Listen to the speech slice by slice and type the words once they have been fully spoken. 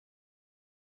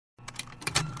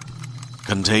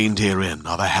Contained herein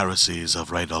are the heresies of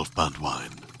Radolf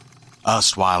Burntwine,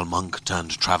 erstwhile monk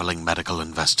turned traveling medical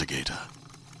investigator.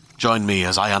 Join me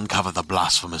as I uncover the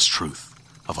blasphemous truth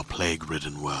of a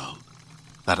plague-ridden world,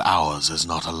 that ours is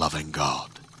not a loving God,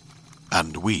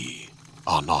 and we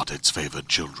are not its favored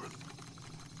children.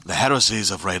 The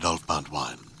heresies of Radolf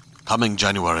Burntwine, coming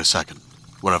January 2nd,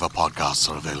 wherever podcasts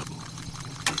are available.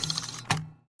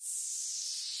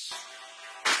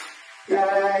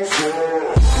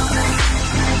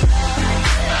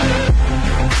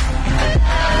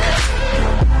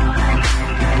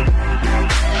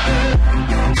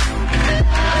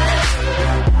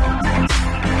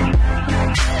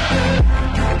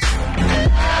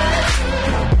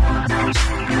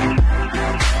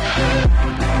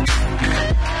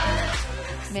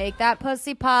 Make that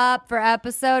pussy pop for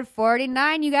episode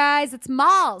 49, you guys. It's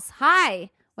Malls.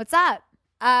 Hi. What's up?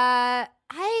 I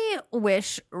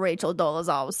wish Rachel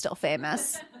Dolezal was still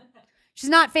famous. She's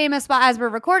not famous as we're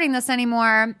recording this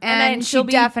anymore, and she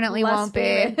definitely won't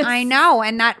be. I know,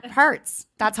 and that hurts.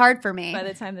 That's hard for me. By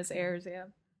the time this airs, yeah.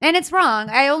 And it's wrong.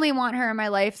 I only want her in my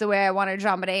life the way I wanted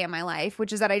JonBenet in my life,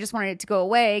 which is that I just wanted it to go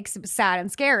away because it was sad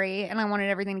and scary, and I wanted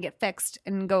everything to get fixed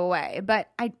and go away. But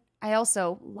I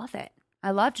also love it. I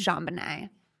loved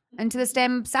JonBenet. And to this day,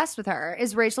 I'm obsessed with her.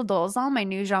 Is Rachel Dolezal my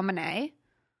new JonBenet?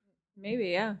 Maybe,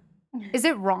 yeah. Is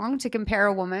it wrong to compare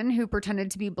a woman who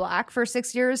pretended to be black for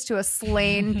 6 years to a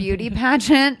slain beauty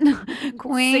pageant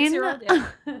queen? 6-year-old, yeah.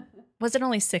 Was it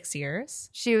only 6 years?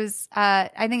 She was,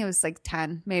 I think it was like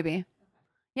 10, maybe.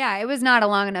 Yeah, it was not a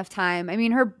long enough time. I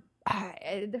mean,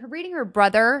 reading her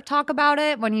brother talk about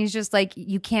it when he's just like,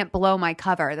 you can't blow my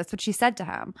cover. That's what she said to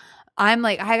him. I'm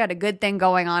like, I got a good thing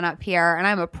going on up here, and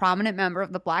I'm a prominent member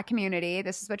of the black community.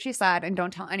 This is what she said, and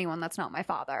don't tell anyone that's not my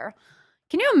father.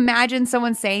 Can you imagine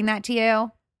someone saying that to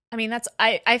you? I mean,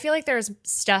 I feel like there's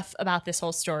stuff about this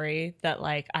whole story that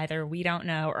like either we don't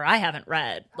know or I haven't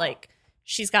read. Like,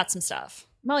 she's got some stuff.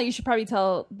 Molly, you should probably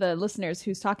tell the listeners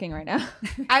who's talking right now.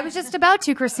 I was just about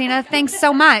to, Christina. Thanks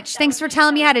so much. Thanks for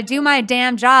telling me how to do my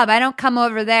damn job. I don't come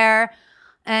over there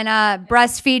and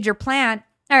breastfeed your plant.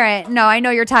 All right. No, I know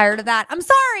you're tired of that. I'm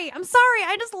sorry.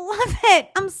 I just love it.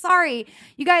 I'm sorry.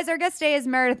 You guys, our guest today is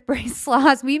Meredith Brace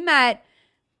Sloss. We met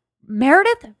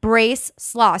Meredith Brace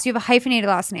Sloss. You have a hyphenated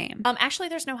last name. Actually,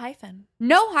 there's no hyphen.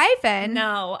 No hyphen?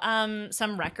 No.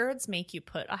 Some records make you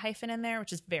put a hyphen in there,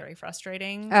 which is very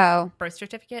frustrating. Oh. Birth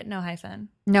certificate, no hyphen.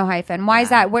 No hyphen. Why is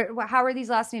that? How are these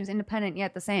last names independent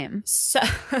yet the same? So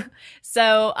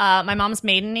my mom's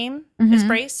maiden name is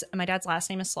Brace, and my dad's last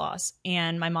name is Sloss.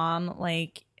 And my mom,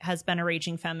 has been a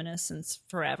raging feminist since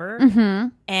forever. Mm-hmm.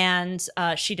 And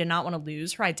she did not want to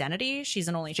lose her identity. She's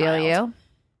an only Feel child. you.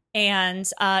 And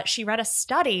she read a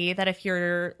study that if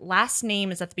your last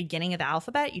name is at the beginning of the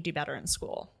alphabet, you do better in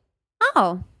school.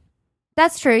 Oh,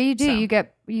 that's true. You do. So.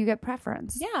 You get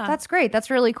preference. Yeah, that's great. That's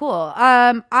really cool.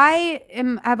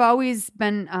 I've always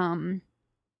been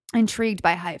intrigued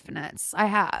by hyphenates. I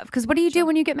have, because what do you do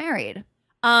when you get married?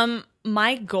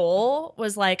 My goal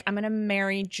was I'm going to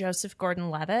marry Joseph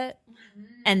Gordon-Levitt,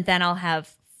 and then I'll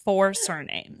have 4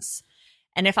 surnames.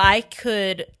 And if I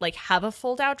could have a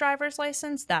fold-out driver's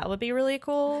license, that would be really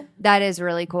cool. That is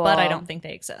really cool. But I don't think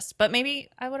they exist. But maybe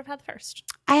I would have had the first.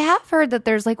 I have heard that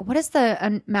there's what is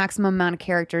the maximum amount of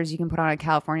characters you can put on a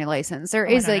California license? There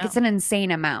is it's an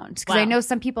insane amount. Because I know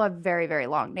some people have very, very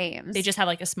long names. They just have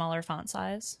a smaller font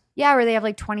size. Yeah, where they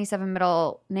have 27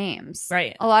 middle names.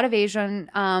 Right. A lot of Asian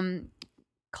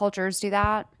cultures do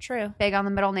that. True. Big on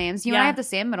the middle names. You and I have the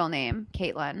same middle name,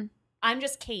 Caitlin. I'm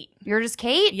just Kate. You're just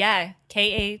Kate? Yeah,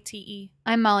 Kate.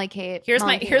 I'm Molly Kate. Here's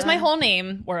my whole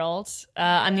name, world.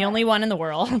 I'm the only one in the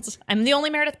world. I'm the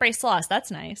only Meredith Brace Sloss. That's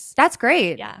nice. That's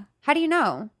great. Yeah. How do you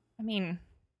know? I mean,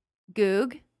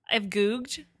 Goog. I've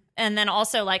Googled, and then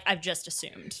also I've just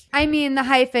assumed. I mean, the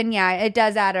hyphen, yeah, it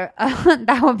does add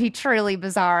that would be truly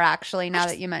bizarre, actually. Now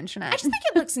that you mention it, I just think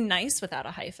it looks nice without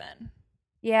a hyphen.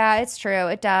 Yeah, it's true.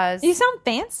 It does. You sound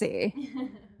fancy.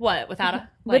 What, without a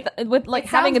with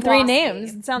having 3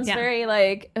 names? It sounds very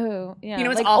oh yeah. You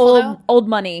know what's awful, old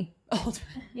money. Old.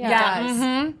 Yeah.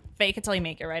 Mm-hmm. Fake it till you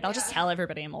make it, right? I'll just tell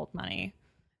everybody I'm old money.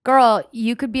 Girl,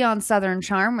 you could be on Southern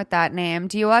Charm with that name.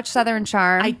 Do you watch Southern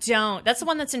Charm? I don't. That's the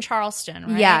one that's in Charleston,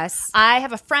 right? Yes. I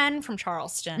have a friend from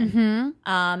Charleston,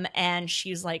 Mm-hmm. and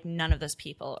she's none of those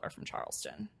people are from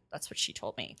Charleston. That's what she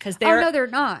told me. Because no, they're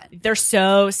not. They're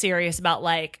so serious about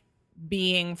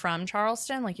being from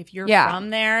Charleston. If you're from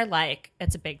there,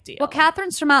 it's a big deal. Well,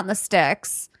 Catherine's from out in the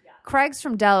sticks. Yeah. Craig's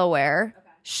from Delaware. Okay.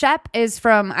 Shep is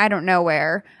from I don't know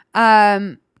where.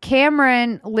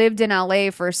 Cameron lived in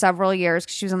LA for several years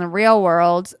because she was in the Real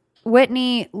World.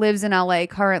 Whitney lives in LA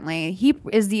currently. He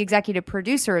is the executive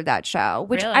producer of that show,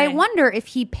 which I Really? wonder if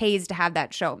he pays to have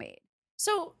that show made.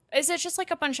 So is it just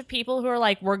like a bunch of people who are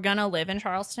like, we're gonna live in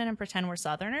Charleston and pretend we're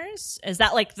Southerners? Is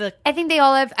that like the I think they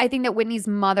all have. I think that Whitney's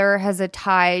mother has a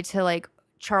tie to like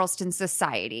Charleston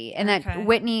society, and Okay. that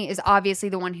Whitney is obviously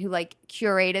the one who like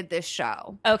curated this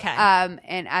show. okay?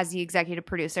 And as the executive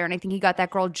producer, and I think he got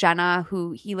that girl Jenna,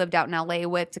 who he lived out in LA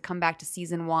with, to come back to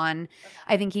season 1.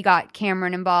 I think he got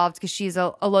Cameron involved because she's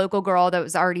a local girl that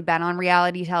was already been on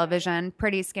reality television,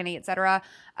 pretty skinny, etc.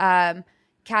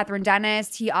 Catherine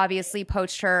Dennis, he obviously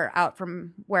poached her out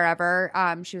from wherever.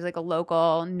 She was like a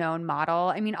local known model.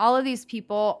 I mean, all of these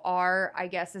people are, I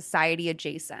guess, society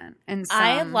adjacent. And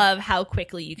I love how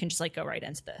quickly you can just like go right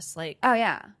into this, like oh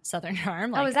yeah. Southern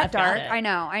Charm. Like, Oh, is that I've got dark? it. I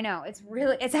know.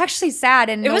 It's actually sad.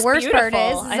 And It the was worst part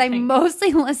beautiful, is I I think.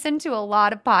 mostly listen to a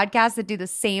lot of podcasts that do the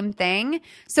same thing.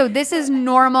 So this is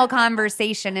normal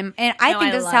conversation. And I No,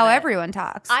 think I this is love how it. everyone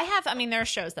talks. I mean, there are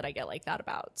shows that I get like that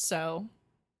about, so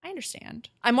I understand.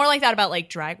 I'm more like that about like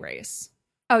Drag Race.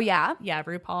 oh, yeah. Yeah,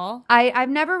 RuPaul. I've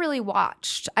never really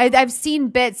watched. I've seen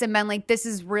bits and been like, this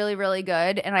is really, really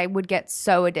good. And I would get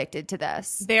so addicted to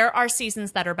this. There are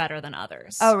seasons that are better than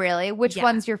others. Oh, really? Which Yeah.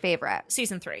 one's your favorite?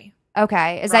 Season 3.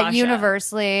 Okay. Is that Raja.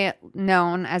 universally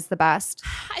known as the best?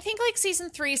 I think like season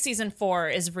 3, season 4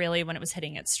 is really when it was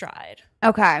hitting its stride.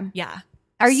 Okay. Yeah.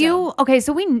 Are So- you okay?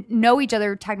 So we know each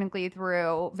other technically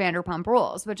through Vanderpump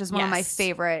Rules, which is one of my Yes.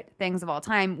 favorite things of all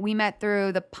time. We met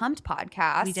through the Pumped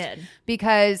podcast. We did.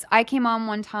 Because I came on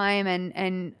one time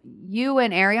and you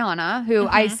and Ariana, who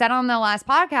I Mm-hmm. said on the last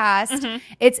podcast,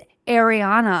 it's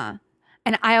Ariana.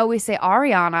 And I always say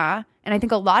Ariana. And I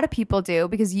think a lot of people do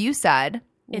because you said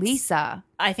Lisa.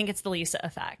 I think it's the Lisa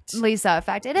effect. Lisa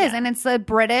effect. It is. Yeah. And it's the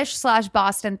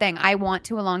British/Boston thing. I want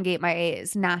to elongate my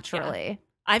A's naturally.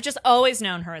 I've just always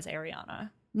known her as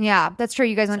Ariana. Yeah, that's true.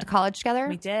 You guys went to college together?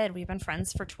 We did. We've been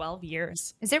friends for 12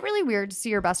 years. Is it really weird to see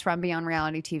your best friend be on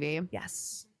reality TV?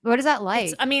 Yes. What is that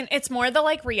like? I mean, it's more the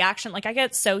like reaction. Like I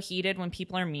get so heated when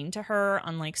people are mean to her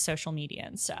on like social media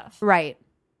and stuff. Right.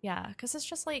 Yeah, because it's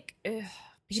just like, ugh,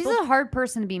 She's people- a hard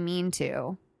person to be mean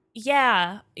to.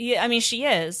 yeah. I mean, she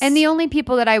is. And the only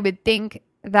people that I would think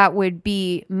that would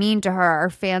be mean to her are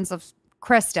fans of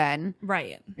Kristen,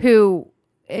 right. who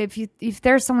if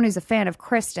there's someone who's a fan of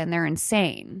Kristen, they're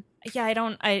insane. Yeah, I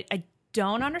don't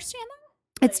understand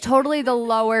that. It's totally the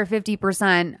lower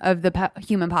 50% of the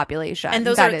human population. And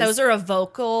those That is- those are a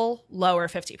vocal lower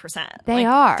 50%. They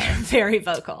are. They're very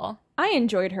vocal. I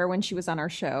enjoyed her when she was on our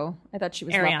show. I thought she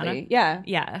was Ariana? lovely. Yeah.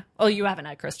 Yeah. Oh, you haven't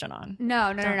had Kristen on.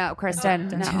 No, Kristen.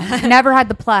 No. Never had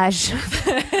the pleasure.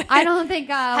 I don't think.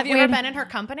 Have you ever been in her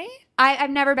company? I've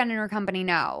never been in her company,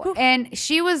 no. And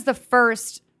she was the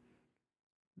first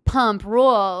Pump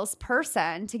Rules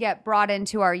person to get brought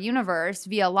into our universe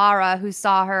via Lara, who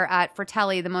saw her at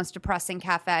Fratelli, the most depressing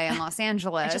cafe in Los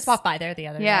Angeles. I just walked by there the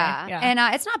other Yeah. day. And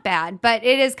it's not bad, but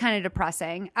it is kind of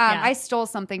depressing. Yeah. I stole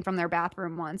something from their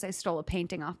bathroom once. I stole a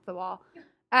painting off the wall.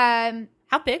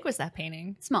 How big was that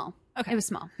painting? Small. Okay. It was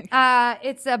small.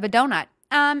 It's of a donut.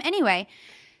 Anyway,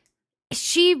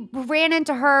 she ran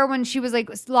into her when she was like,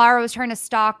 Lara was trying to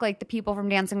stalk like the people from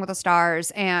Dancing with the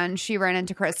Stars, and she ran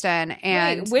into Kristen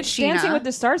and Wait, which Sheena. Dancing with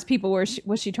the Stars people was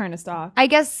she trying to stalk? I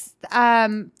guess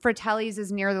Fratelli's is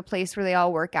near the place where they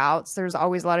all work out, so there's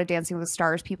always a lot of Dancing with the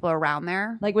Stars people around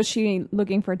there. Like, was she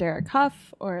looking for Derek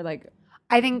Huff or like?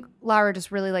 I think Lara just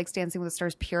really likes Dancing with the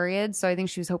Stars, period. So I think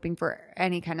she was hoping for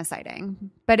any kind of sighting.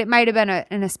 But it might have been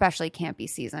an especially campy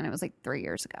season. It was like 3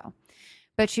 years ago.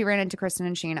 But she ran into Kristen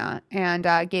and Sheena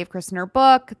and gave Kristen her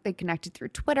book. They connected through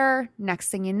Twitter. Next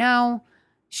thing you know,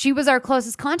 she was our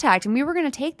closest contact. And we were going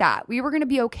to take that. We were going to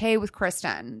be okay with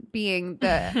Kristen being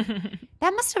the...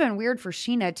 That must have been weird for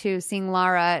Sheena, too, seeing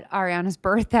Lara at Ariana's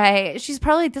birthday. She's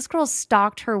probably like, this girl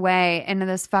stalked her way into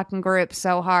this fucking group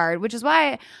so hard, which is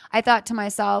why I thought to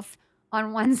myself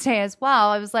on Wednesday as well,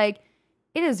 I was like,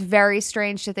 it is very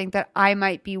strange to think that I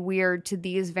might be weird to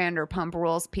these Vanderpump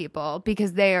Rules people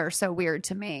because they are so weird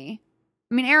to me.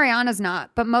 I mean, Ariana's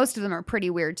not, but most of them are pretty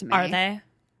weird to me. Are they?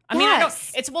 I mean, I don't.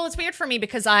 Yes. It's weird for me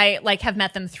because I like have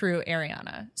met them through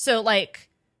Ariana. So like,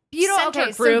 You know, center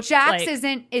okay, group, so Jax like-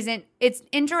 isn't it's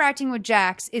interacting with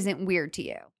Jax isn't weird to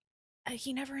you.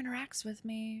 he never interacts with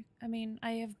me. I mean,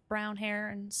 I have brown hair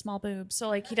and small boobs, so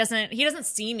like he doesn't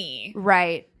see me.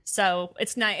 Right. So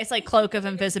it's nice. It's like cloak of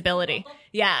invisibility.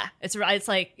 Yeah, it's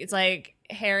like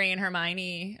Harry and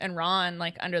Hermione and Ron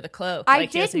like under the cloak. I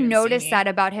Like, he did doesn't even see notice me. that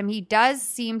about him. He does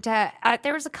seem to.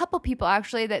 There was a couple people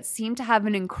actually that seem to have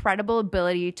an incredible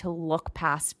ability to look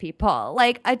past people.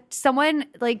 Like someone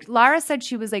like Lara said,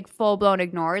 she was like full blown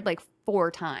ignored, like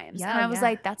 4 times. Yeah, and I was yeah.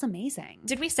 like, that's amazing.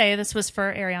 Did we say this was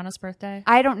for Ariana's birthday?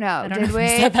 I don't know. don't Did know we?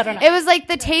 if we said that or not. It was like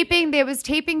the taping. It was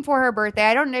taping for her birthday.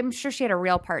 I'm sure she had a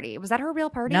real party. Was that her real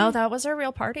party? No, that was her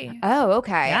real party. Oh,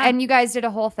 okay. Yeah. And you guys did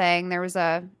a whole thing. There was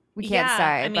we can't say.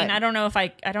 I mean, but I don't know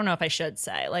if I should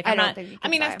say. Like, I I'm don't not. think you I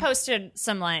can mean, say. I've posted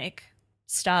some like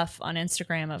stuff on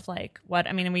Instagram of like what.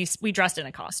 I mean, we dressed in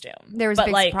a costume. there was but, a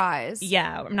big like, surprise.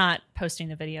 Yeah, I'm not posting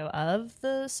the video of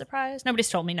the surprise. Nobody's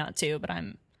told me not to, but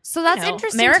I'm. So that's you know,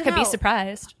 interesting. America to know. be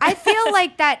surprised. I feel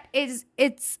like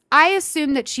I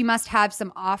assume that she must have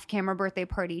some off-camera birthday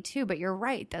party too, but you're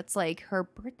right. That's like her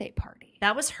birthday party.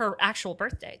 That was her actual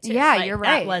birthday too. Yeah, Like, you're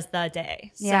right. That was the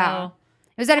day. Yeah. So,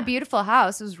 It was at a beautiful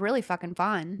house. It was really fucking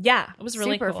fun. yeah, it was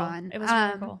really Super cool. fun. It was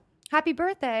really cool. Happy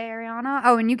birthday, Ariana.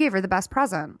 Oh, and you gave her the best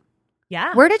present.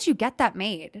 Yeah. Where did you get that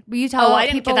made? Will you tell I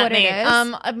didn't people get that what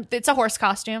made. it is? It's a horse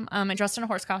costume. I dressed in a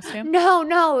horse costume.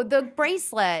 No, the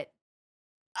bracelet.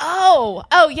 Oh,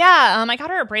 yeah. I got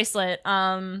her a bracelet.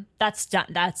 That's done.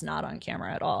 That's not on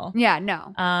camera at all. Yeah,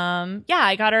 no. Yeah,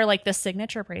 I got her like the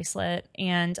signature bracelet,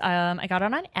 and I got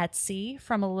it on Etsy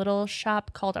from a little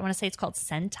shop called it's called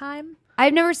Send Time.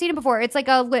 I've never seen it before. It's like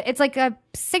a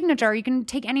signature. You can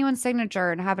take anyone's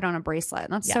signature and have it on a bracelet.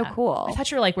 And that's so Yeah. cool. I thought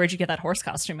you were like, where'd you get that horse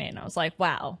costume made? And I was like,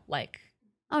 wow, like.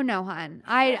 Oh no, hun.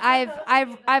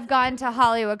 I've gone to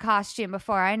Hollywood costume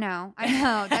before. I know.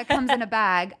 That comes in a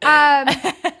bag.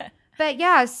 But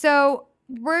yeah, so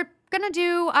we're gonna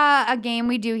do a game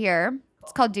we do here.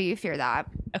 It's called Do You Fear That?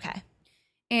 Okay.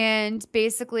 And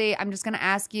basically, I'm just gonna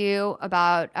ask you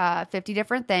about 50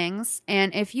 different things,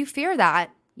 and if you fear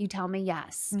that, you tell me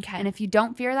yes. Okay. And if you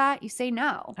don't fear that, you say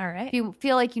no. All right. If you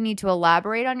feel like you need to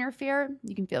elaborate on your fear,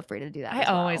 you can feel free to do that. I as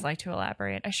well. always like to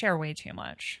elaborate. I share way too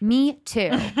much. Me too.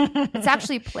 It's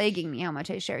actually plaguing me how much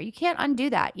I share. You can't undo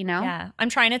that, you know? Yeah. I'm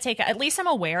trying to at least I'm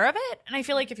aware of it. And I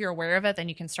feel like if you're aware of it, then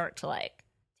you can start to like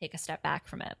take a step back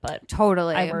from it. But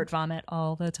Totally. I word vomit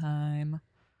all the time.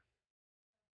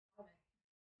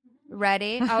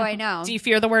 Ready? Oh, I know. Do you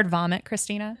fear the word vomit,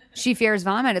 Christina? She fears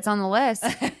vomit. It's on the list.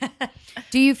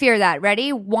 Do you fear that?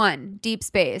 Ready? 1, deep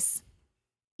space.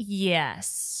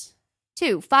 Yes.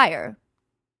 2, fire.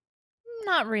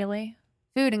 Not really.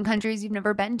 Food in countries you've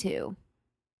never been to.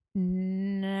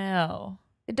 No.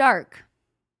 The dark.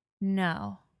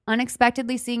 No.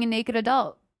 Unexpectedly seeing a naked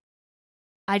adult.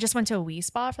 I just went to a Wii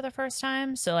Spa for the first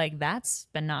time, so like that's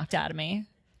been knocked out of me.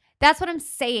 That's what I'm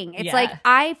saying. It's Yeah. like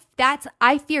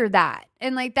I fear that.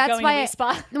 And like that's Going to why Wii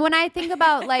Spa. when I think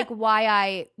about like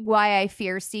why I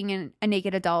fear seeing a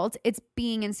naked adult, it's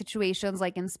being in situations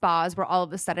like in spas where all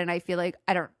of a sudden I feel like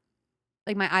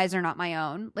my eyes are not my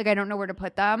own. Like I don't know where to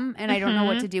put them and I don't know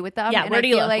what to do with them. Yeah, And where I do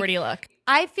you feel look? like- Where do you look?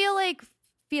 I feel like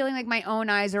feeling like my own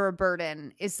eyes are a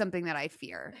burden is something that I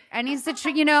fear. Any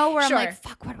situation, where Sure. I'm like,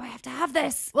 fuck, why do I have to have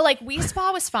this? Well, like Wii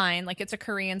Spa was fine. Like it's a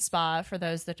Korean spa. For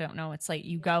those that don't know, it's like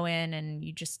you go in and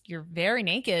you're very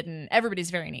naked and everybody's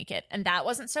very naked, and that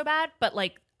wasn't so bad. But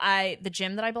like the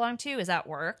gym that I belong to is at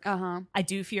work. Uh-huh. I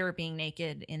do fear being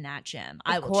naked in that gym.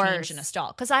 Of I will course. change in a stall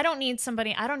because I don't need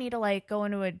to like go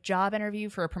into a job interview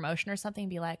for a promotion or something and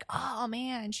be like, oh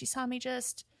man, she saw me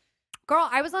just. Girl,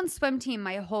 I was on swim team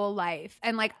my whole life.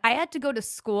 And like I had to go to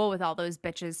school with all those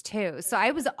bitches too. So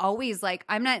I was always like,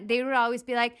 they would always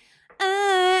be like,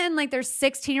 and like their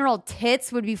 16-year-old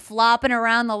tits would be flopping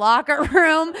around the locker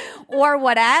room or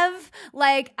whatever,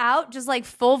 like out just like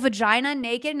full vagina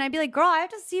naked. And I'd be like, girl, I have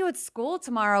to see you at school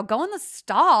tomorrow. Go in the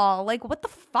stall. Like, what the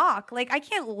fuck? Like, I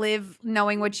can't live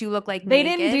knowing what you look like They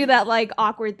naked. didn't do that like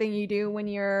awkward thing you do when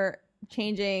you're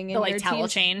changing The, and like, your towel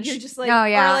jeans- change? You're just like, Oh,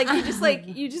 yeah. or like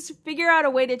you just figure out a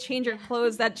way to change your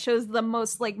clothes that shows the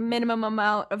most like minimum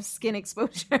amount of skin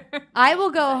exposure. I will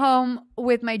go home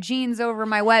with my jeans over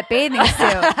my wet bathing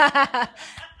suit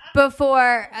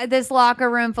before this locker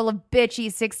room full of bitchy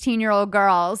 16-year-old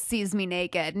girls sees me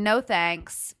naked. No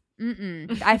thanks.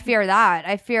 I fear that.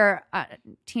 I fear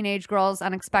teenage girls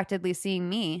unexpectedly seeing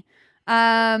me.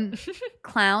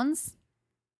 Clowns?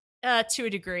 To a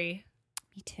degree.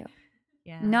 Me too.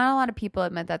 Yeah. Not a lot of people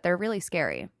admit that. They're really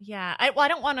scary. Yeah. I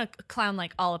don't want a clown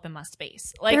like all up in my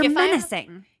space. Like They're if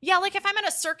menacing. like if I'm at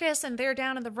a circus and they're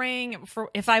down in the ring,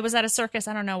 if I was at a circus,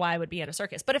 I don't know why I would be at a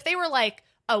circus. But if they were like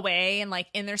away and like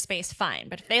in their space, fine.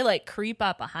 But if they like creep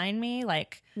up behind me,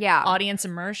 like Yeah. audience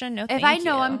immersion, no thank If I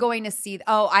know you. I'm going to see,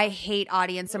 I hate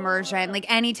audience immersion. Like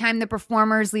anytime the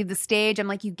performers leave the stage, I'm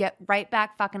like, you get right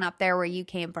back fucking up there where you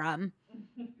came from.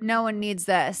 No one needs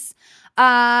this.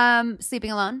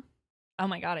 Sleeping alone. Oh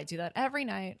my God, I do that every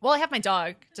night. Well, I have my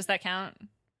dog. Does that count?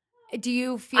 Do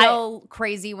you feel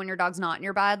crazy when your dog's not in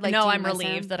your bed? Like, no, do you I'm miss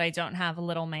relieved him? that I don't have a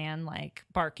little man like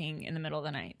barking in the middle of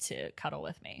the night to cuddle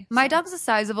with me. My So- dog's the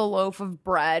size of a loaf of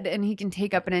bread, and he can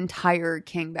take up an entire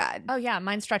king bed. Oh yeah,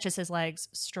 mine stretches his legs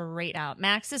straight out.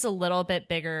 Max is a little bit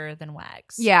bigger than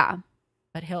Wags. Yeah.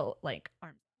 but he'll like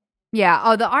arm. Yeah.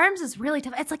 Oh, the arms is really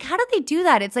tough. It's like, how do they do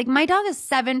that? It's like my dog is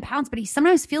 7 pounds, but he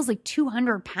sometimes feels like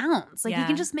 200 pounds. Like he Yeah.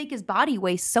 can just make his body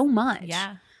weigh so much.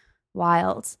 Yeah.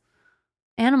 Wild.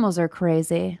 Animals are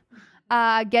crazy.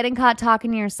 Getting caught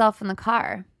talking to yourself in the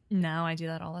car. No, I do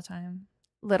that all the time.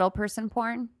 Little person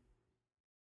porn.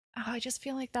 Oh, I just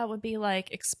feel like that would be like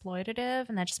exploitative,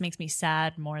 and that just makes me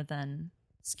sad more than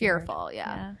scared. Fearful.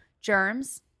 Yeah.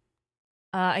 Germs.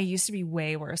 I used to be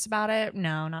way worse about it.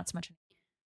 No, not so much.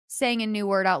 Saying a new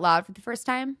word out loud for the first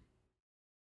time.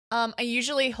 I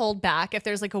usually hold back if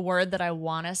there's like a word that I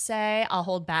want to say. I'll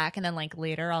hold back, and then like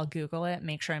later I'll Google it,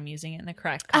 make sure I'm using it in the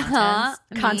correct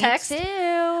context. Me too.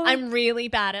 I'm really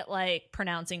bad at like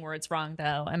pronouncing words wrong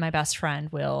though, and my best friend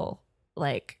will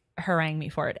like harangue me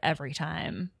for it every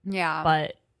time. Yeah.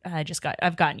 But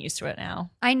I've gotten used to it now.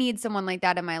 I need someone like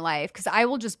that in my life because I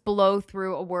will just blow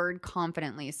through a word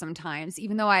confidently sometimes,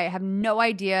 even though I have no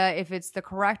idea if it's the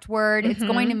correct word. It's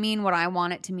going to mean what I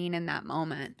want it to mean in that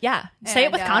moment. Yeah. Say it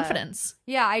And, with confidence.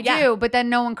 Yeah, I Yeah. do. But then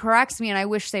no one corrects me, and I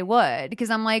wish they would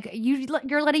because I'm like,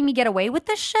 you're letting me get away with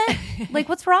this shit? Like,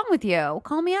 what's wrong with you?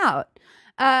 Call me out.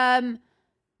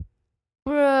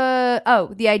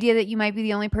 The idea that you might be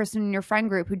the only person in your friend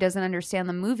group who doesn't understand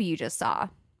the movie you just saw.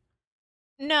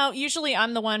 No, usually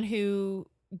I'm the one who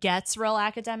gets real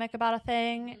academic about a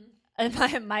thing.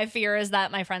 And my fear is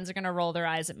that my friends are going to roll their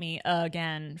eyes at me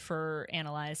again for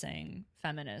analyzing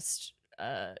feminist,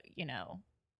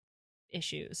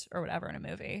 issues or whatever in a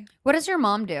movie. What does your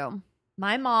mom do?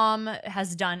 My mom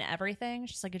has done everything.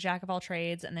 She's like a jack of all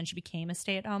trades, and then she became a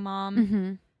stay-at-home mom,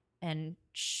 Mm-hmm. and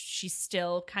she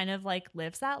still kind of like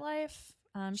lives that life.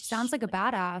 She sounds like a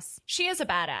badass. She is a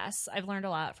badass. I've learned a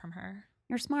lot from her.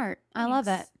 You're smart. I love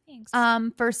it. Thanks.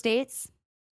 First dates.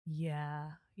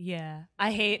 Yeah.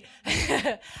 I hate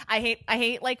I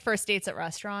hate like first dates at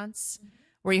restaurants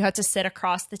where you have to sit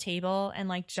across the table and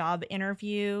like job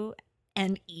interview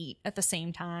and eat at the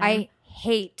same time. I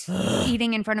hate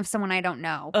eating in front of someone I don't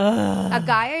know. Ugh. A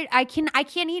guy I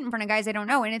can't eat in front of guys I don't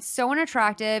know, and it's so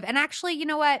unattractive. And actually, you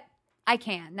know what? I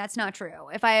can. That's not true.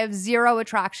 If I have zero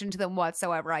attraction to them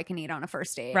whatsoever, I can eat on a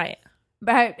first date. Right.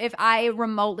 But if I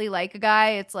remotely like a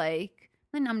guy, it's like,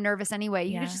 then I'm nervous anyway.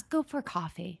 You Yeah. could just go for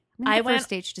coffee. I The went- first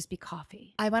date should just be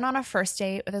coffee. I went on a first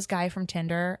date with this guy from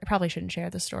Tinder. I probably shouldn't share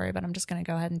the story, but I'm just going to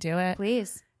go ahead and do it.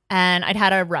 Please. And I'd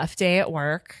had a rough day at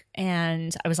work,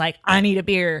 and I was like, I need a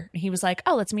beer. And he was like,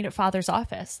 oh, let's meet at Father's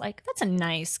office. Like, that's a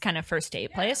nice kind of first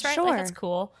date place, right? sure. Like, that's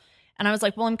cool. And I was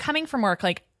like, well, I'm coming from work.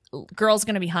 Like, girl's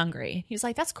going to be hungry. He's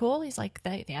like, that's cool. He's like,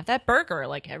 they have that burger.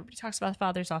 Like, everybody talks about the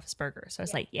Father's office burger. So I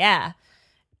was like, yeah.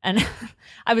 And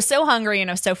I was so hungry and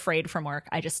I was so frayed from work.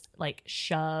 I just like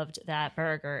shoved that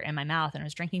burger in my mouth, and I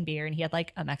was drinking beer, and he had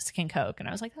like a Mexican Coke. And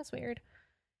I was like, that's weird.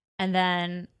 And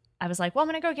then I was like, well, I'm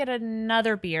going to go get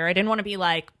another beer. I didn't want to be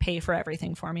like, pay for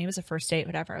everything for me. It was a first date,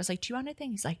 whatever. I was like, do you want anything?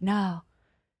 He's like, no. I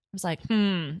was like,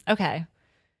 okay.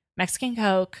 Mexican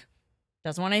Coke.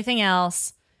 Doesn't want anything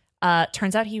else.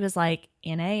 Turns out he was like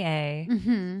in AA.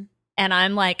 Mm-hmm. And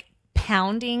I'm like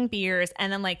pounding beers,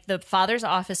 and then like the Father's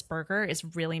office burger is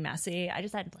really messy. I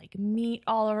just had like meat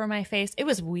all over my face. It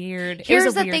was weird. Here's it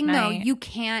was a the weird thing, night. though. You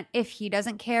can't. If he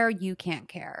doesn't care, you can't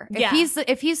care. Yeah.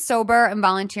 If he's sober and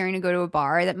volunteering to go to a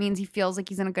bar, that means he feels like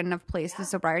he's in a good enough place with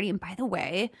sobriety. And by the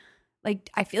way, like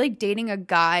I feel like dating a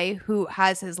guy who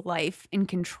has his life in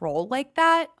control like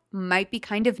that might be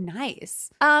kind of nice.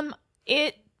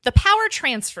 The power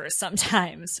transfers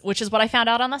sometimes, which is what I found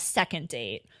out on the second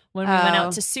date when we went Oh.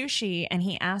 out to sushi, and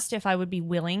he asked if I would be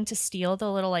willing to steal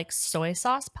the little like soy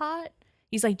sauce pot.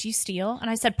 He's like, do you steal?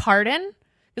 And I said, pardon?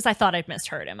 Because I thought I'd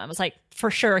misheard him. I was like, for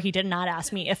sure he did not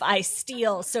ask me if I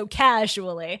steal so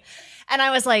casually. And I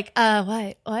was like,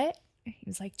 what? He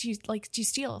was like, do you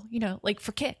steal, like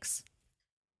for kicks?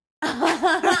 So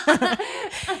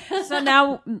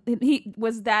now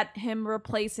was that him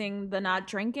replacing the not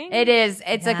drinking? It is.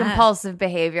 It's a Yeah. compulsive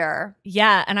behavior.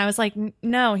 Yeah. And I was like,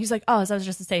 no. He's like, oh, so I was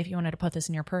just to say if you wanted to put this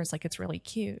in your purse, like it's really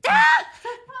cute.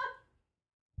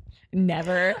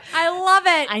 Never. I love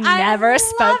it. I never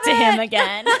spoke to him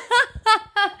again.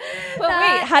 But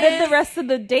wait, how did the rest of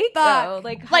the date go?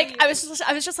 Like, how Like do you- I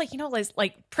was just like,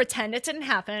 like pretend it didn't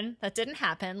happen. That didn't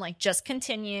happen. Like just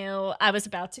continue. I was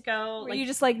about to go. were Like you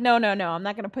just like, no, I'm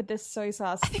not gonna put this soy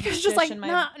sauce. I think I was just like,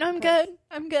 no, I'm good.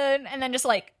 I'm good. And then just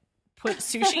like put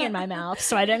sushi in my mouth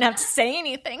so I didn't have to say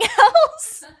anything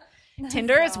else.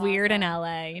 Tinder is weird in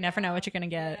LA. You never know what you're gonna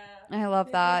get. I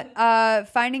love that.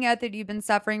 Finding out that you've been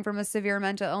suffering from a severe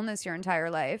mental illness your entire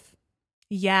life.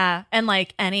 Yeah, and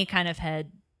like any kind of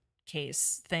head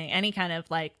case thing, any kind of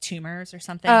like tumors or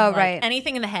something. Oh, like, right.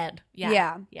 anything in the head.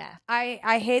 Yeah. Yeah.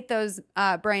 I hate those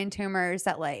brain tumors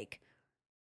that like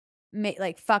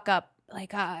fuck up.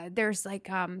 Like there's like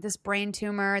this brain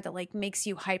tumor that like makes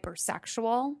you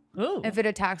hypersexual. Ooh. If it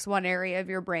attacks one area of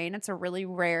your brain. It's a really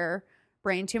rare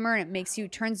brain tumor, and it makes you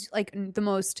turns like the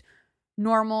most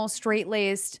normal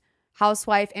straight-laced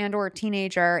housewife and or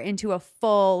teenager into a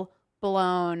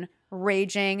full-blown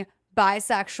raging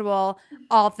bisexual,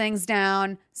 all things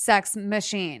down sex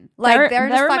machine. Like they're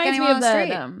just fucking anyone on the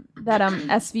street. That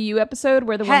SVU episode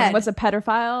where the Head. woman was a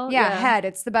pedophile. Yeah, Head.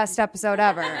 It's the best episode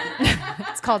ever.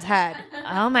 It's called Head.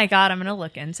 Oh my god, I'm gonna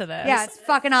look into this. Yeah, it's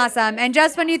fucking awesome. And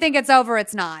just when you think it's over,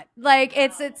 it's not. Like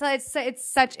it's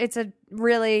a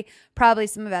really probably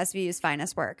some of SVU's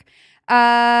finest work.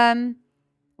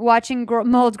 Watching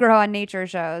mold grow on nature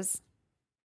shows.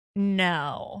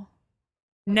 No,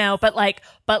 but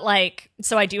like,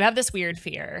 so I do have this weird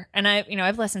fear, and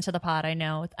I've listened to the pod. I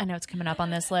know it's coming up on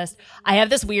this list. I have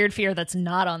this weird fear that's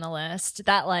not on the list.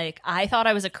 That like, I thought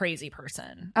I was a crazy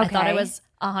person. I thought I was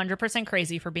 100%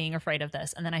 crazy for being afraid of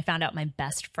this, and then I found out my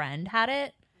best friend had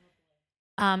it.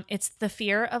 It's the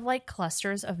fear of like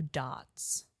clusters of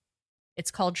dots. It's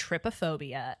called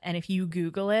trypophobia, and if you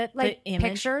Google it, Like the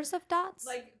image, pictures of dots.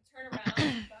 Like turn around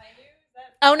behind you.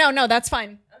 Oh no, that's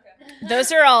fine. Okay.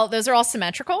 Those are all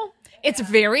symmetrical. It's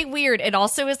very weird. It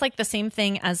also is like the same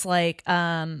thing as like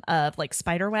like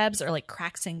spider webs or like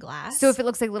cracks in glass. So if it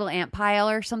looks like little ant pile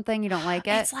or something, you don't like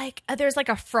it? It's like there's like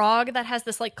a frog that has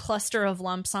this like cluster of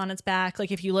lumps on its back.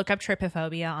 Like if you look up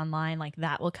trypophobia online, like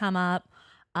that will come up.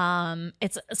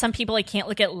 It's some people like can't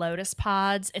look at lotus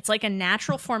pods. It's like a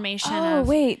natural formation. Oh of,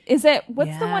 wait, is it?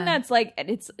 What's the Yeah. one that's like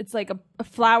it's like a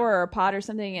flower or a pot or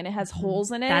something, and it has holes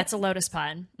in it? That's a lotus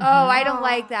pod. Oh, I don't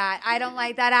like that. I don't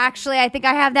like that. Actually, I think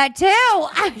I have that too.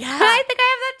 I think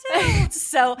I have that too.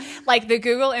 So like the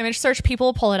Google image search, people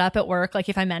will pull it up at work. Like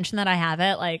if I mention that I have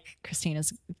it, like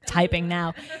Christina's typing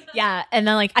now. Yeah. And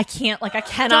then like I cannot.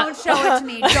 Don't show it to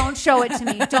me. Don't show it to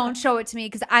me. Don't show it to me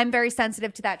because I'm very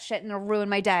sensitive to that shit and it'll ruin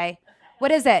my day.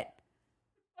 What is it?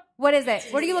 What is it?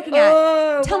 What are you looking at?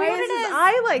 Oh, Tell me why what it his is.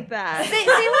 eye like that. Say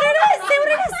what it is. Say what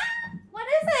it is. What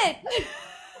is it?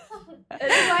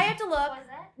 Do I have to look?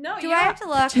 No, Do I have to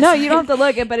look? No, you don't have to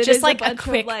look at, but it just is like a a bunch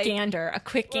quick of, like, gander. A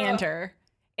quick gander.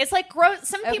 It's like gross.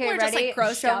 Some people Okay, are just ready? like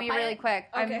grossed Show out me by really it. quick.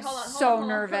 Okay, I'm hold on, so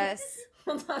nervous.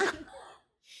 Hold on.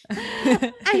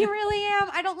 I really am.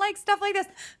 I don't like stuff like this.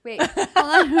 Wait,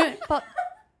 hold on.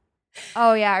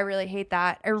 Oh yeah, I really hate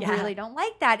that. I really don't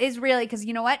like that. It's really because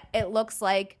you know what? It looks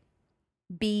like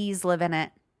bees live in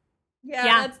it.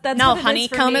 Yeah. That's no, what it is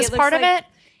for honeycomb me. is It looks part of like- it.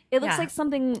 It looks Yeah. like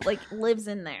something like lives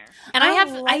in there. And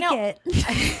I know it.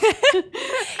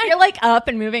 you're like up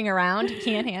and moving around. You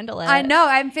can't handle it. I know.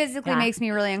 I'm physically Yeah. makes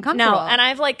me really uncomfortable. No, and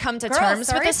I've like come to Girl, terms with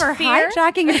sorry this for fear.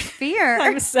 hijacking your fear.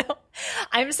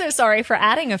 I'm so sorry for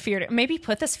adding a fear. Maybe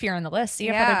put this fear on the list. See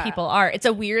if Yeah. other people are. It's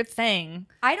a weird thing.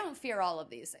 I don't fear all of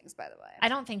these things, by the way. I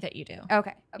don't think that you do.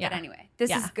 Okay, Yeah. but anyway, this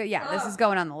Yeah. is good. Yeah, this is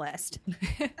going on the list.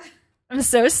 I'm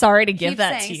so sorry to give Keep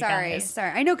that saying to you sorry. guys.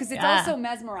 Sorry, I know because it's Yeah. also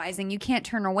mesmerizing. You can't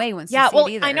turn away once Yeah, you see well,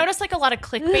 it either. I noticed like a lot of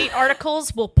clickbait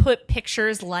articles will put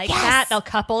pictures like that. They'll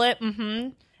couple it. Mm-hmm.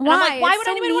 And Why? I'm like, why It's would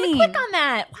so anyone want to mean. click on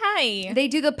that? Why? They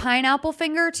do the pineapple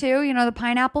finger too. You know the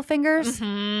pineapple fingers.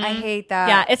 I hate that.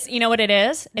 Yeah, it's you know what it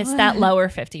is? It's that lower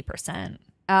 50%.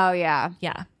 Oh yeah.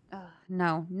 Yeah.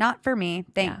 No, not for me.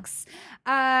 Thanks.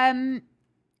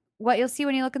 What you'll see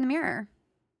when you look in the mirror.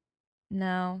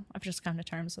 No, I've just come to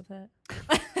terms with it.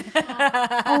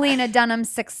 Alina Dunham's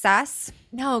success.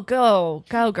 No, go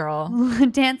girl.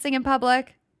 Dancing in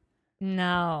public.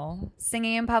 No,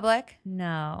 Singing in public.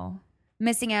 no,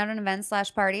 Missing out on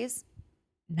events/parties.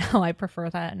 no. I prefer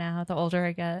that now. The older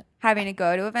I get. Having to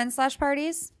go to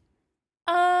events/parties.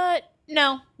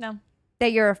 No,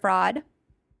 That you're a fraud.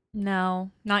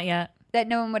 no, not yet. That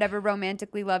no one would ever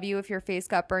romantically love you if your face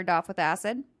got burned off with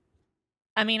acid.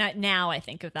 I mean, now I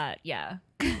think of that. Yeah.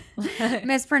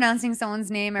 Mispronouncing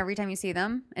someone's name every time you see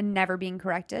them and never being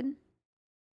corrected.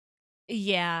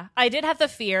 Yeah, I did have the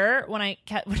fear when I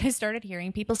started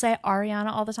hearing people say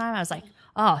Ariana all the time. I was like,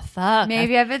 oh fuck.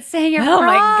 Maybe I've been saying it Oh wrong.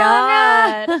 my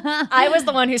god! I was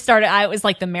the one who started. I was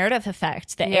like the Meredith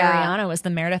effect. The Yeah. Ariana was the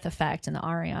Meredith effect, and the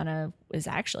Ariana is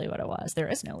actually what it was. There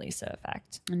is no Lisa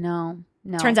effect. No.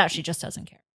 Turns out she just doesn't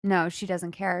care. No, she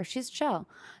doesn't care. She's chill.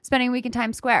 Spending a week in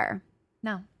Times Square.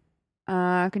 No.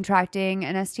 Contracting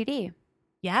an STD.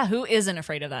 Yeah, who isn't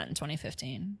afraid of that in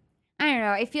 2015? I don't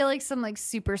know. I feel like some like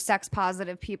super sex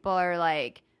positive people are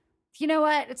like, you know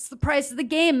what? It's the price of the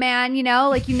game, man. You know,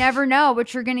 like you never know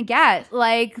what you're going to get.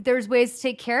 Like there's ways to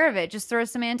take care of it. Just throw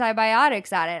some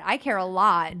antibiotics at it. I care a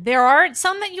lot. There are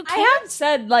some that you I can't. have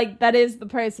said like that is the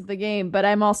price of the game, but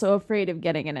I'm also afraid of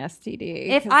getting an STD.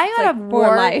 If 'cause I it's, got like, a for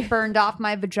wart life. burned off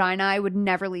my vagina, I would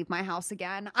never leave my house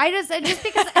again. I just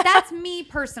because that's me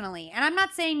personally, and I'm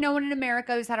not saying no one in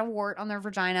America who's had a wart on their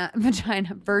vagina. Vagina.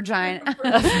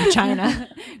 Vagina.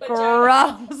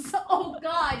 Gross. Oh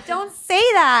God, don't say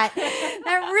that.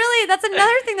 That's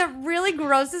another thing that really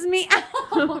grosses me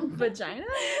out. Vagina?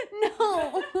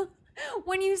 No.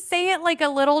 When you say it like a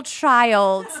little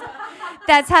child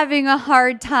that's having a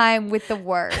hard time with the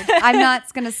word. I'm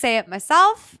not going to say it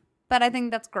myself, but I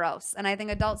think that's gross. And I think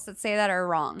adults that say that are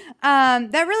wrong.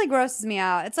 That really grosses me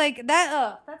out. It's like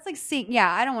that. That's like seeing.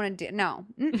 Yeah, I don't want to do. No.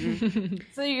 Mm-mm.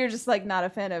 So you're just like not a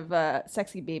fan of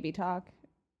sexy baby talk?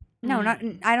 No, not.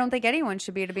 I don't think anyone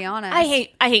should be, to be honest. I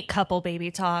hate couple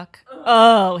baby talk.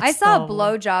 Oh, I saw a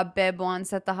blowjob bib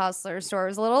once at the Hustler store. It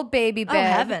was a little baby bib. Oh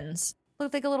heavens!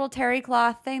 Looked like a little terry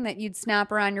cloth thing that you'd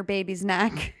snap around your baby's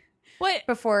neck What?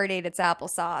 before it ate its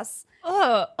applesauce.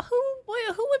 Oh, who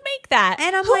would make that?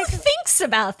 And I'm who like- thinks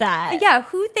about that? Yeah,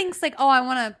 who thinks like, oh, I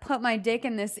want to put my dick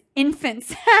in this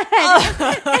infant's head?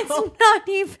 It's not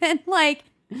even like,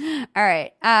 all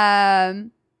right.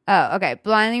 Oh, okay.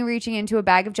 Blindly reaching into a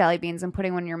bag of jelly beans and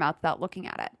putting one in your mouth without looking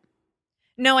at it.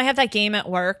 No, I have that game at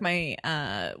work. My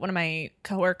one of my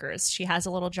coworkers, she has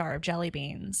a little jar of jelly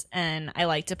beans, and I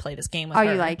like to play this game with her.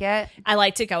 Oh, you like it? I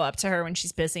like to go up to her when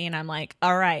she's busy, and I'm like,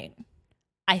 "All right,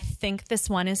 I think this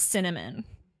one is cinnamon,"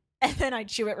 and then I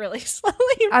chew it really slowly.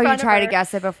 In Oh, front you of try to her.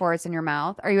 guess it before it's in your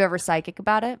mouth? Are you ever psychic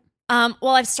about it?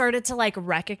 Well, I've started to like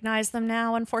recognize them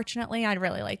now. Unfortunately, I'd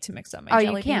really like to mix up my. Oh,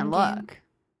 jelly you can't bean game. look.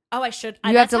 Oh, I should.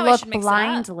 You have that's to how I look should mix it up.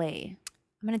 blindly.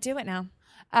 I'm gonna do it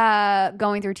now.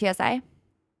 Going through TSA,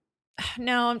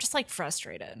 No, I'm just like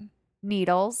frustrated.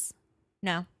 needles,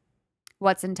 No,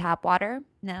 what's in tap water,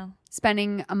 no,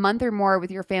 spending a month or more with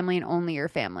your family and only your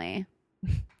family.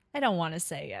 I don't want to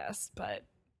say yes, but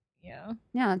yeah.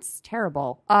 Yeah, it's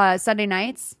terrible. Sunday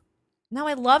nights, No,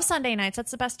 I love Sunday nights.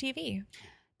 That's the best TV.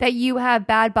 that you have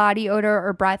bad body odor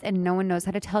or breath and no one knows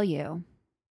how to tell you.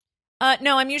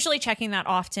 No, I'm usually checking that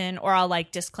often, or I'll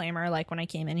like disclaimer, like when I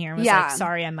came in here and was Yeah. like,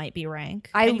 sorry, I might be rank.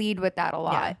 I lead with that a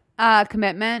lot.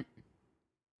 Commitment,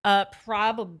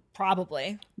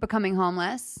 Probably. becoming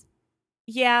homeless,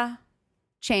 Yeah.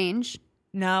 change,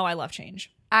 No, I love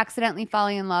change. accidentally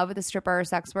falling in love with a stripper or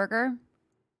sex worker.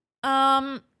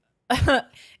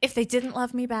 If they didn't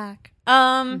love me back.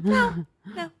 No.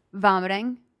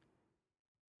 Vomiting,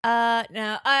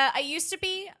 No. I used to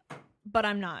be, but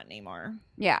I'm not anymore.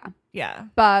 yeah. Yeah.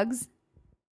 Bugs,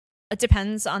 It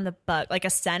depends on the bug. Like a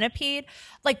centipede,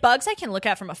 like bugs I can look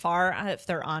at from afar if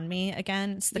they're on me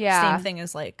again. It's the Yeah. same thing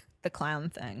as like the clown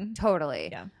thing. totally.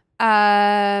 Yeah.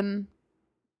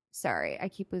 Sorry, I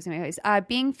keep losing my voice.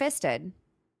 Being fisted,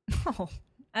 Oh,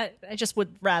 I just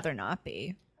would rather not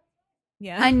be.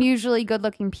 Yeah. unusually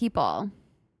good-looking people,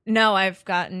 No, I've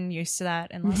gotten used to that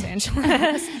in Los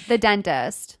Angeles. the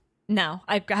dentist, No,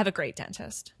 I have a great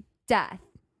dentist. death,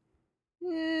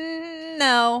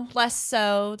 No, less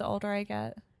so the older I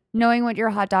get. knowing what your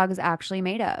hot dog is actually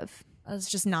made of, Let's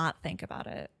just not think about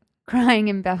it. crying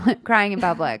in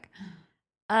public.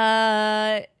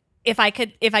 If I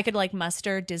could like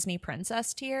muster Disney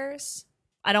princess tears,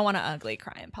 I don't want to ugly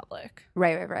cry in public.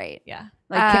 Right. Yeah.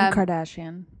 Like Kim Um,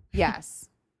 Kardashian. Yes.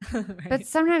 Right. But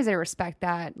sometimes I respect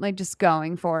that, like just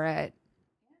going for it.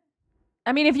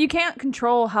 I mean, if you can't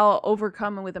control how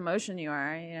overcome with emotion you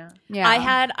are, Yeah. I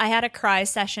had a cry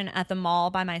session at the mall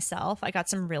by myself. I got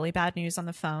some really bad news on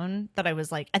the phone that I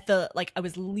was like I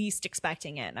was least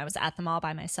expecting it. And I was at the mall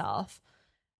by myself.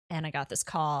 And I got this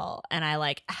call, and I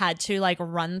like had to like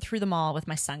run through the mall with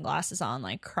my sunglasses on,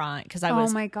 like crying because I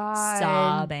was oh my God.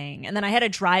 sobbing. And then I had to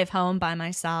drive home by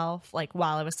myself, like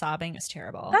while I was sobbing. It was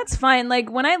terrible. that's fine.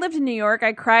 Like when I lived in New York,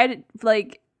 I cried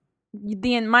like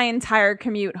my entire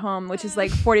commute home, which is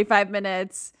like 45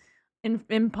 minutes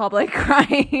in public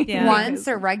crying. Yeah. Once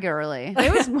or regularly?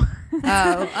 It was.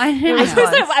 Oh, I didn't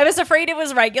know. I was afraid it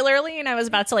was regularly, and I was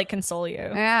about to like console you.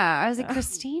 Yeah, I was like,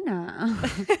 Christina,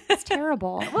 it's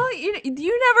terrible. Of Well, you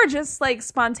never just like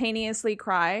spontaneously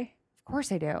cry.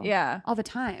 course I do. Yeah. all the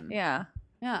time. Yeah.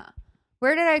 Yeah.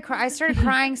 Where did I cry? I started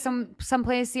crying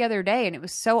someplace the other day, and it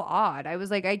was so odd. I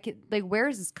was like, where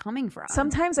is this coming from?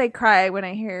 Sometimes I cry when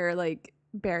I hear like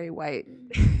Barry White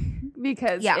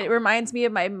because Yeah. it reminds me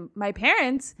of my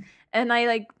parents And I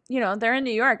like, they're in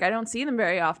New York. I don't see them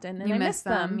very often, and You I miss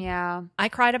them. Yeah. I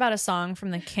cried about a song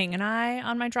from The King and I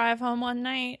on my drive home one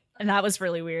night, and that was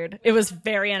really weird. It was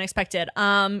very unexpected.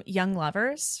 Young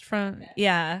Lovers from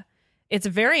it's a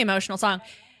very emotional song.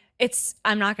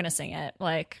 I'm not going to sing it.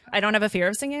 Like, I don't have a fear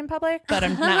of singing in public, but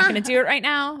I'm not going to do it right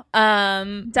now.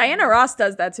 Diana Ross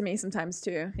does that to me sometimes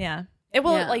too. Yeah. It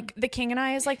will, Yeah. like, The King and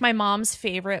I is like my mom's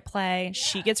favorite play.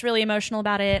 She gets really emotional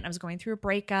about it. I was going through a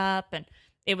breakup, and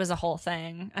it was a whole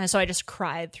thing. And so I just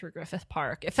cried through Griffith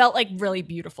Park. It felt like really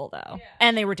beautiful though. Yeah.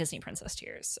 And they were Disney princess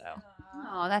tears. So,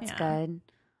 Oh, that's Yeah.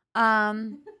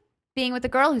 good. Being with a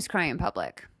girl who's crying in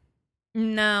public.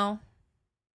 no.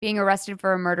 Being arrested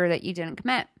for a murder that you didn't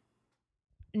commit.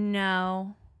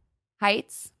 No.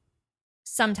 Heights.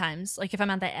 Sometimes, like, if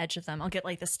I'm on the edge of them, I'll get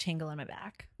like this tingle in my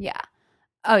back. Yeah.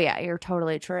 Oh yeah, you're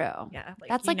totally true. Yeah.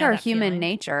 That's you like know our that human feeling.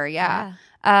 nature. Yeah.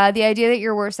 The idea that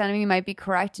your worst enemy might be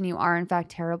correct and you are in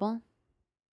fact terrible.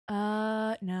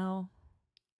 No.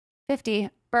 50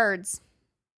 birds.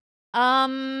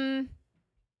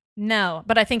 No,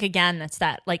 but I think again that's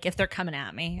that, like, if they're coming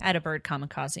at me. I had a bird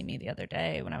kamikaze me the other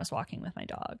day when I was walking with my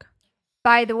dog.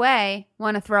 By the way,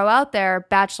 want to throw out there,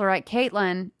 Bachelorette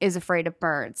Caitlyn is afraid of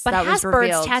birds. But that has was birds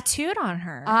revealed. tattooed on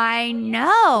her. I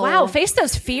know. Wow, face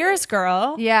those fears,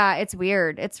 girl. Yeah, it's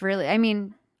weird. It's really, I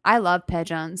mean, I love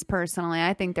pigeons personally.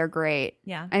 I think they're great.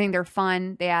 Yeah. I think they're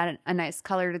fun. They add a nice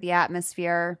color to the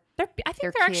atmosphere. I think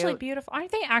They're they're actually cute. beautiful.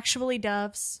 Aren't they actually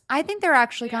doves? I think they're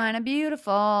actually kind of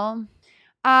beautiful. All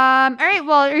right,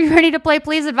 well, are you ready to play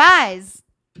Please Advise?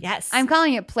 Yes. I'm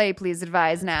calling it Play Please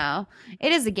Advise now.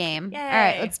 It is a game. Yay. All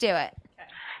right, let's do it.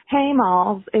 Hey,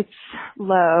 Malls. It's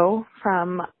Lo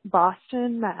from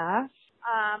Boston, Mass.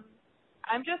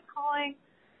 I'm just calling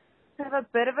to have a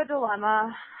bit of a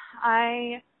dilemma.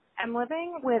 I am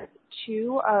living with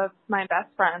two of my best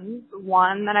friends,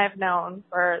 one that I've known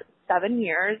for 7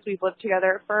 years. We've lived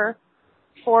together for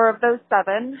 4 of those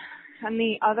 7. And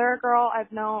the other girl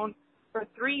I've known for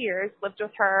 3 years, lived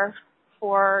with her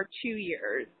for 2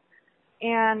 years.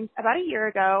 And about a year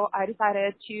ago, I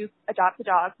decided to adopt a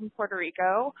dog from Puerto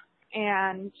Rico,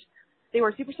 and they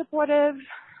were super supportive.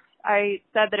 I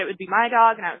said that it would be my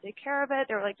dog and I would take care of it.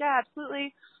 They were like, yeah,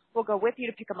 absolutely. We'll go with you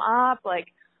to pick him up. Like,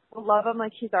 we'll love him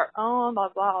like he's our own, blah,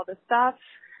 blah, all this stuff.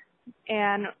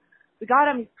 And we got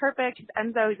him. He's perfect. He's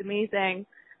Enzo. He's amazing.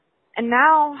 And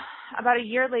now, about a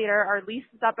year later, our lease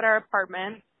is up at our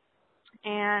apartment,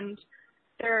 and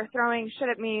they're throwing shit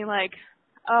at me like,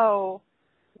 oh,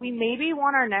 we maybe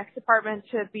want our next apartment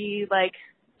to be, like,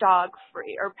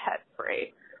 dog-free or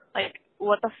pet-free. Like,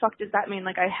 what the fuck does that mean?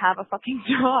 Like, I have a fucking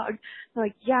dog. They're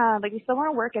like, yeah, like, we still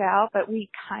want to work it out, but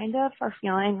we kind of are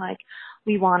feeling like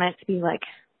we want it to be, like,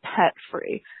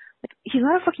 pet-free. Like, he's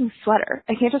not a fucking sweater.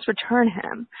 I can't just return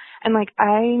him. And, like,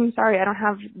 I'm sorry, I don't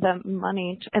have the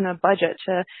money and the budget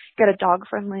to get a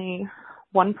dog-friendly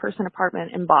one-person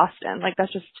apartment in Boston. Like,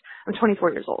 that's just, I'm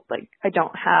 24 years old. Like,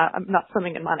 I'm not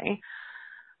swimming in money.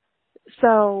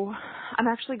 So I'm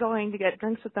actually going to get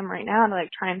drinks with them right now to, like,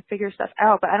 try and figure stuff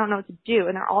out, but I don't know what to do.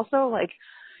 And they're also like,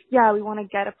 yeah, we want to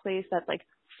get a place that's, like,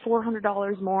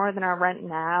 $400 more than our rent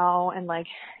now, and, like,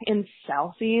 in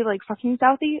Southie. Like, fucking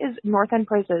Southie is North End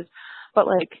prices, but,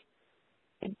 like,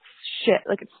 it's shit.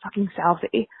 Like, it's fucking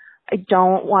Southie. I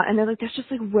don't want, and they're like, that's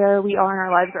just, like, where we are in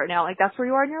our lives right now. Like, that's where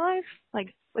you are in your life?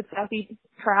 Like, with Southie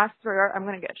trash, where I'm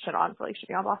going to get shit on for, like,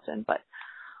 shitting on Boston, but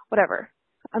whatever.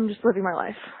 I'm just living my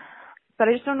life. But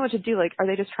I just don't know what to do. Like, are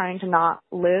they just trying to not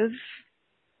live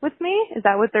with me? Is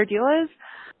that what their deal is?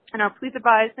 I know, please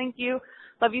advise. Thank you.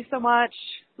 Love you so much.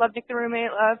 Love Nick the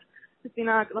roommate. Love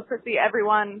Christina. Love Chrissy.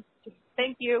 Everyone. Just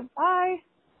thank you. Bye.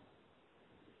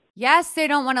 Yes, they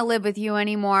don't want to live with you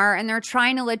anymore, and they're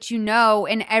trying to let you know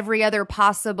in every other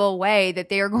possible way that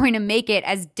they are going to make it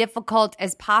as difficult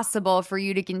as possible for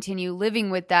you to continue living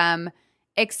with them,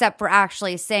 except for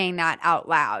actually saying that out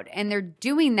loud. And they're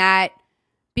doing that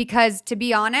because, to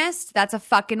be honest, that's a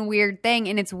fucking weird thing,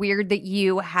 and it's weird that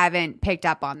you haven't picked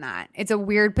up on that. It's a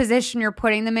weird position you're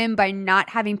putting them in by not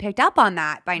having picked up on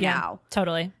that by now.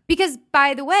 Totally. Because,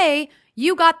 by the way,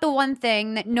 you got the one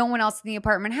thing that no one else in the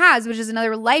apartment has, which is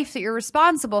another life that you're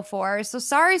responsible for. So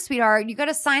sorry, sweetheart, you got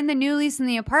to sign the new lease in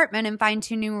the apartment and find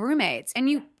 2 new roommates. And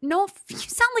you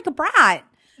sound like a brat.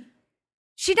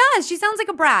 She does. She sounds like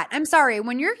a brat. I'm sorry.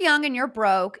 When you're young and you're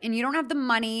broke and you don't have the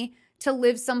money to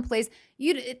live someplace.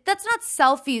 That's not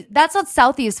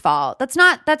Southie's fault. That's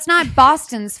not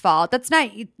Boston's fault.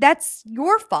 That's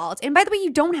your fault. And by the way,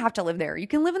 you don't have to live there. You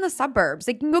can live in the suburbs.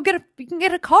 Like, you can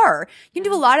get a car. You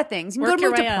can do a lot of things. You can go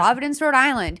move to Providence, Rhode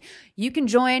Island. You can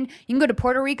go to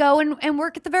Puerto Rico and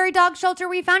work at the very dog shelter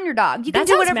where you found your dog. You can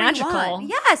do whatever magical. you want.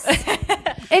 Yes.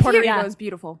 Puerto Rico is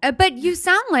beautiful. But you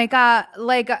sound like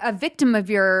a victim of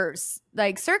your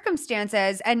like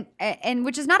circumstances, and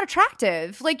which is not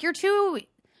attractive. Like, you're too.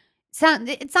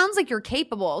 It sounds like you're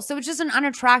capable, so it's just an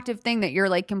unattractive thing that you're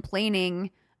like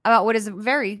complaining about what is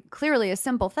very clearly a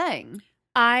simple thing.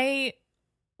 I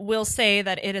will say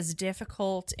that it is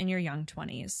difficult in your young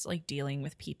 20s, like dealing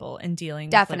with people and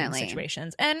dealing with living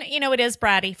situations. And, it is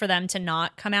bratty for them to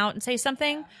not come out and say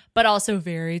something, but also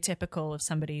very typical of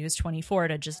somebody who's 24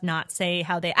 to just not say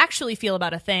how they actually feel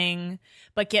about a thing,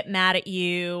 but get mad at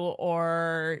you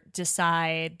or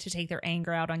decide to take their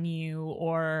anger out on you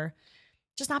or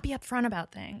just not be upfront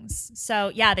about things.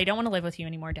 So, yeah, they don't want to live with you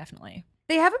anymore, definitely.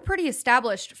 They have a pretty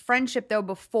established friendship, though,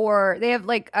 before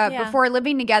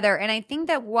living together. And I think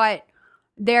that what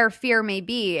their fear may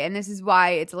be, and this is why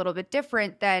it's a little bit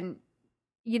different than,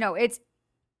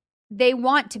 they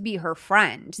want to be her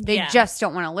friend. They just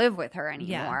don't want to live with her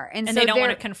anymore. And so they don't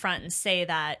want to confront and say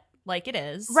that like it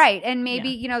is. Right. And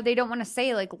maybe, they don't want to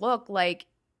say like, look, like,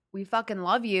 we fucking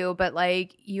love you, but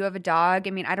like, you have a dog.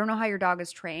 I mean, I don't know how your dog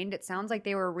is trained. It sounds like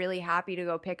they were really happy to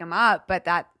go pick him up, but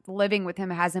that living with him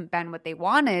hasn't been what they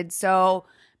wanted. So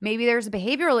maybe there's a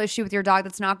behavioral issue with your dog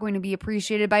that's not going to be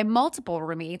appreciated by multiple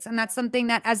roommates. And that's something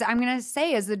that, as I'm going to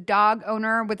say, as a dog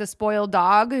owner with a spoiled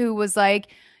dog who was like,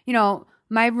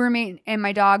 my roommate and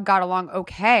my dog got along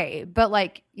okay, but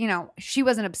like, she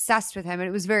wasn't obsessed with him. And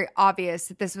it was very obvious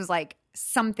that this was like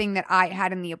something that I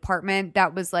had in the apartment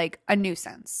that was like a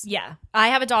nuisance. Yeah. I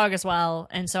have a dog as well.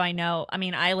 And so I know,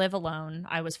 I live alone.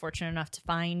 I was fortunate enough to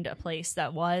find a place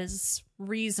that was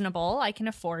reasonable. I can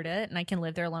afford it and I can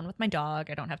live there alone with my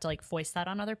dog. I don't have to like foist that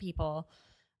on other people.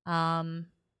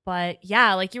 But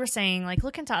yeah, like you were saying, like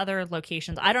look into other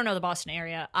locations. I don't know the Boston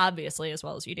area, obviously, as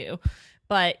well as you do.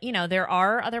 But, there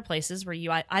are other places where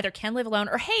you either can live alone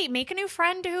or, hey, make a new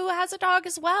friend who has a dog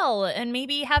as well and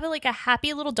maybe have a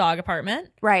happy little dog apartment.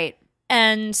 Right.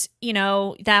 And,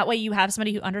 that way you have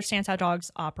somebody who understands how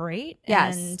dogs operate.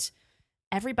 Yes. And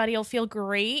everybody will feel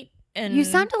great. And you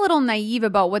sound a little naive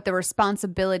about what the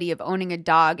responsibility of owning a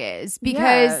dog is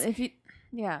because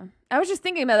I was just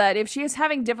thinking about that. If she is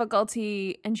having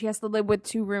difficulty and she has to live with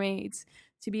two roommates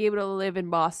to be able to live in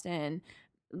Boston,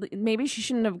 maybe she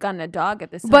shouldn't have gotten a dog at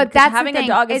this time. But that's having the thing,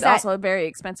 a dog is that, also a very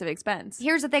expensive expense.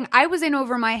 Here's the thing. I was in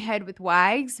over my head with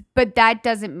Wags, but that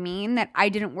doesn't mean that I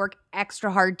didn't work extra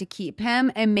hard to keep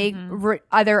him and make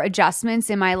other adjustments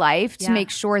in my life to make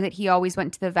sure that he always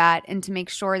went to the vet and to make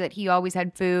sure that he always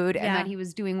had food and that he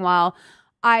was doing well.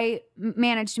 I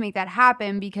managed to make that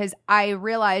happen because I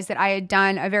realized that I had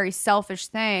done a very selfish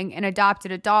thing and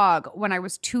adopted a dog when I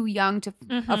was too young to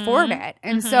afford it.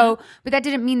 And so, but that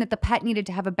didn't mean that the pet needed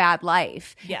to have a bad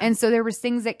life. Yeah. And so there was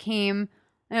things that came,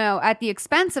 at the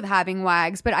expense of having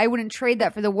Wags, but I wouldn't trade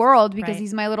that for the world because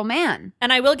he's my little man.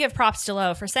 And I will give props to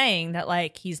Lo for saying that,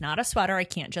 like, he's not a sweater. I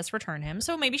can't just return him.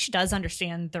 So maybe she does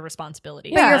understand the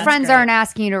responsibility. But your friends aren't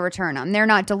asking you to return them. They're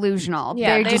not delusional.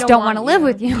 Yeah, they just don't want to live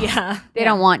with you. Yeah. They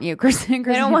don't want you, Kristen.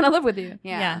 They don't want to live with you.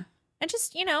 Yeah. And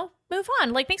just, move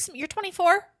on. Like, you're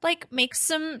 24. Like, make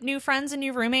some new friends and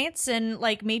new roommates. And,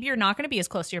 like, maybe you're not going to be as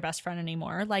close to your best friend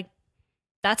anymore. Like,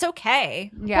 that's okay.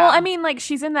 Yeah. Well, I mean, like,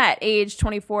 she's in that age,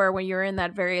 24, when you're in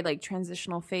that very, like,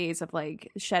 transitional phase of,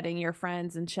 like, shedding your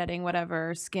friends and shedding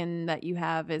whatever skin that you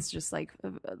have is just, like,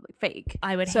 fake.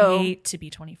 I would hate to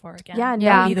be 24 again. Yeah, no,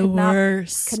 Yeah. you Be the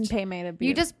worst. couldn't pay me to be.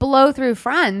 You just blow through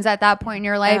friends at that point in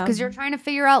your life because you're trying to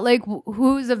figure out, like,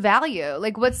 who's of value,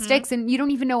 like, what sticks, and you don't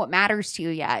even know what matters to you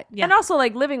yet. Yeah. And also,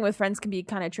 like, living with friends can be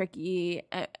kind of tricky.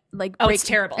 It's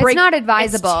terrible. It's not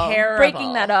advisable. It's terrible.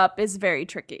 Breaking that up is very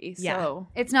tricky. Yeah. So.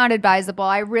 It's not advisable.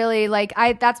 I really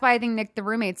that's why I think Nick the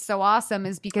roommate's so awesome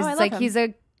is because I it's love like him. he's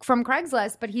from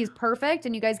Craigslist, but he's perfect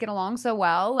and you guys get along so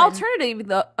well. And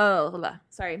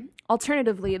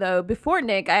Alternatively, though, before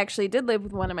Nick, I actually did live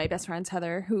with one of my best friends,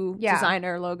 Heather, who designed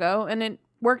our logo, and it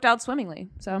worked out swimmingly.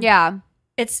 So yeah.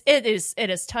 It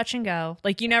is touch and go.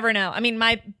 Like, you never know. I mean,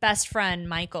 my best friend,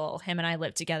 Michael, him and I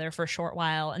lived together for a short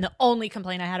while. And the only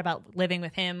complaint I had about living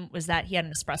with him was that he had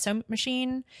an espresso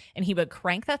machine and he would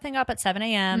crank that thing up at 7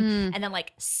 a.m. and then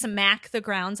like smack the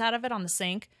grounds out of it on the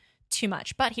sink. Too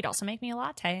much. But he'd also make me a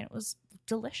latte and it was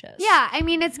delicious. Yeah, I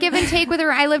mean it's give and take with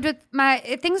her. I lived with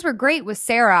things were great with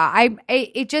Sarah.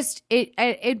 It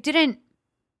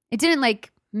didn't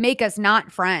like make us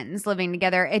not friends living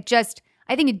together. I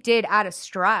I think it did add a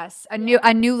stress, a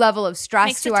new level of stress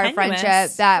Makes to it our tenuous.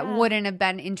 friendship that wouldn't have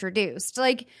been introduced.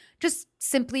 Like, just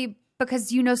simply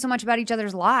because you know so much about each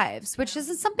other's lives, which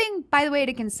is something, by the way,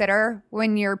 to consider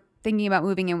when you're thinking about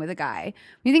moving in with a guy.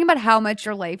 When you think about how much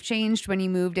your life changed when you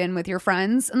moved in with your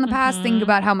friends in the past, think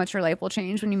about how much your life will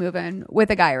change when you move in with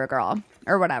a guy or a girl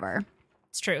or whatever.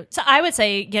 It's true. So I would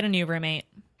say get a new roommate.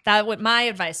 My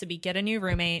advice would be get a new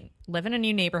roommate, live in a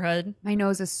new neighborhood. My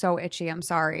nose is so itchy. I'm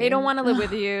sorry. They don't want to live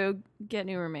with you. Get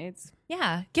new roommates.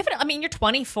 Yeah. Give it, I mean, you're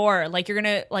 24. Like, you're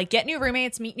going to like get new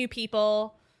roommates, meet new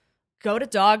people, go to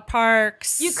dog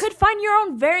parks. You could find your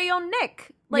own very own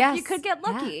Nick. Like, Yes. you could get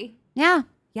lucky. Yeah.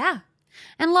 Yeah.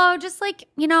 And Lo, just like,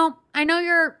 you know, I know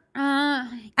you're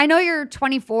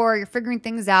 24, you're figuring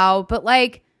things out, but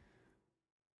like,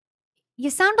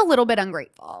 you sound a little bit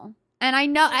ungrateful. And I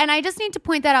know, and I just need to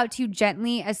point that out to you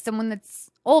gently as someone that's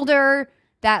older,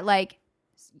 that like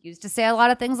used to say a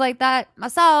lot of things like that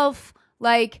myself.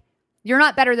 Like, you're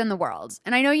not better than the world.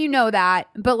 And I know you know that,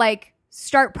 but like,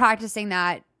 start practicing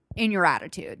that in your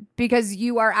attitude, because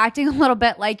you are acting a little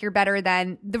bit like you're better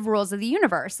than the rules of the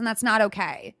universe. And that's not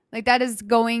okay. Like, that is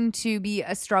going to be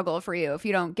a struggle for you if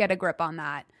you don't get a grip on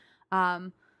that.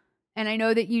 And I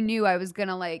know that you knew I was going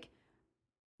to like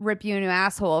rip you a new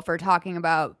asshole for talking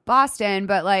about Boston,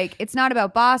 but like, it's not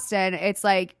about Boston. It's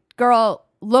like, girl,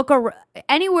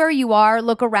 anywhere you are,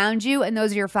 look around you, and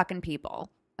those are your fucking people.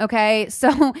 Okay.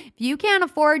 So if you can't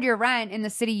afford your rent in the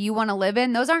city you want to live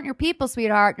in, those aren't your people,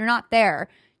 sweetheart. You're not there.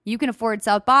 You can afford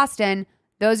South Boston.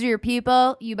 Those are your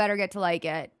people. You better get to like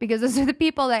it, because those are the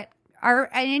people that are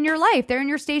in your life. They're in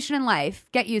your station in life.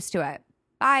 Get used to it.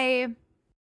 Bye.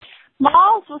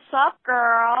 Malls, what's up,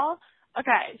 girl?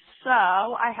 Okay, so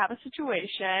I have a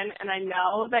situation, and I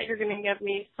know that you're going to give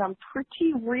me some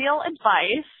pretty real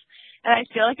advice, and I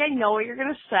feel like I know what you're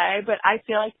going to say, but I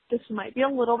feel like this might be a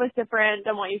little bit different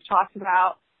than what you've talked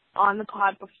about on the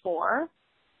pod before.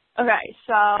 Okay,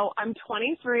 so I'm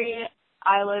 23.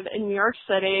 I live in New York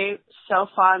City. So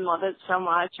fun. Love it so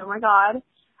much. Oh, my God.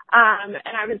 And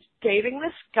I was dating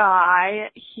this guy.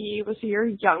 He was a year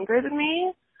younger than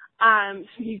me. So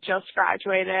he just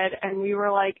graduated, and we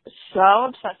were, like, so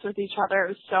obsessed with each other. It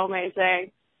was so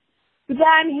amazing. But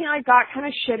then he, like, got kind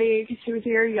of shitty because he was a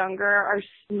year younger.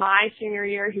 My senior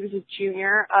year, he was a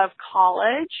junior of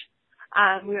college.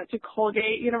 We went to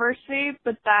Colgate University,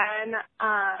 but then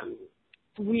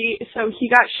so he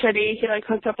got shitty. He, like,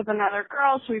 hooked up with another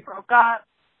girl, so we broke up.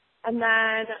 And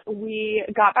then we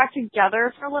got back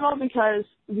together for a little because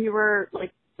we were,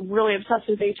 like, really obsessed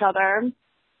with each other.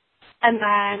 And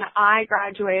then I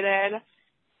graduated,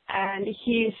 and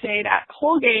he stayed at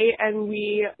Colgate, and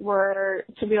we were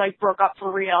to be, like, broke up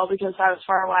for real because I was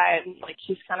far away, and, like,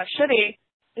 he's kind of shitty.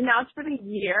 And now it's been a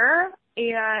year,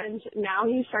 and now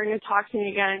he's starting to talk to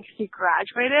me again because he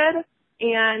graduated.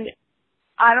 And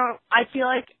I feel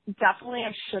like definitely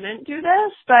I shouldn't do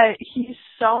this, but he's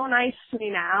so nice to me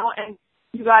now. And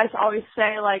you guys always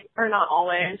say, like, or not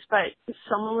always, but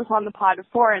someone was on the pod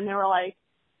before, and they were like,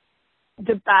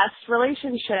 the best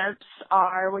relationships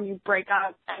are when you break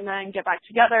up and then get back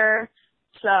together.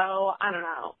 So, I don't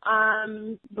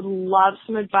know. Would love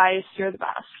some advice. You're the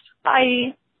best.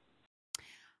 Bye.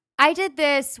 I did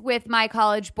this with my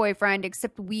college boyfriend,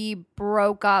 except we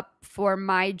broke up for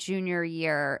my junior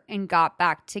year and got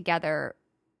back together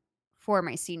for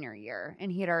my senior year,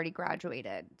 and he had already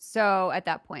graduated. So at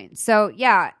that point,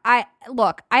 yeah, I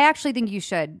actually think you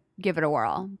should give it a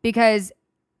whirl, because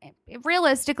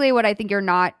realistically, what I think you're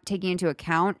not taking into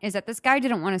account is that this guy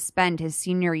didn't want to spend his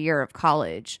senior year of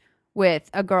college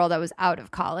with a girl that was out of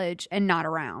college and not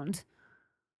around.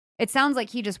 It sounds like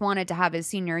he just wanted to have his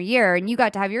senior year, and you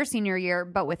got to have your senior year,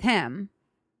 but with him.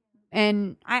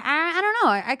 And I don't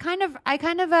know. I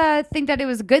kind of think that it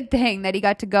was a good thing that he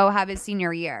got to go have his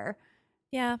senior year.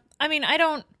 Yeah. I mean, I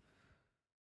don't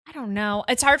know.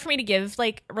 It's hard for me to give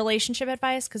like relationship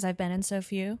advice because I've been in so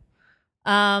few.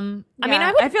 I mean,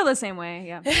 I feel the same way.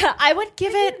 Yeah. I would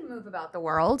give it Move about the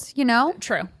world, you know?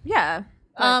 true. Yeah.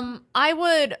 I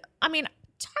would,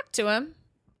 talk to him,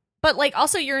 but like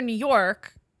also you're in New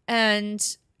York,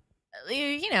 and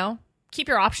you know, keep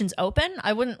your options open.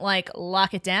 I wouldn't like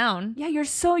lock it down. Yeah, you're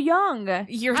so young. I'm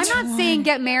not saying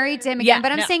get married to him again,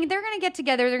 but I'm saying they're going to get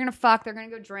together, they're going to fuck, they're going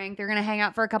to go drink, they're going to hang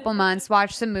out for a couple months,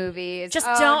 watch some movies.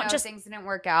 Things didn't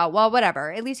work out. Well,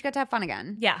 whatever. At least you got to have fun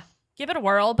again. Yeah. Give it a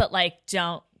whirl, but like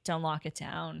don't lock it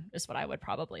down is what I would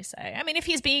probably say. I mean, if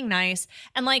he's being nice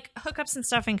and like hookups and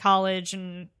stuff in college,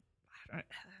 and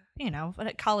you know,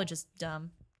 but college is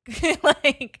dumb.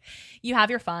 Like you have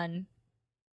your fun.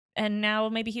 And now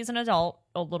maybe he's an adult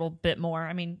a little bit more.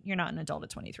 I mean, you're not an adult at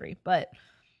 23, but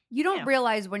You don't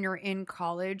realize when you're in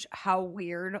college how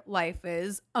weird life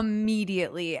is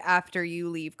immediately after you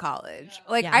leave college.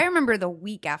 Like, Yeah. I remember the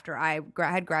week after I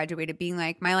had graduated being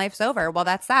like, my life's over. Well,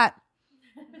 that's that.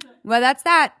 Well, that's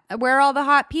that. Where are all the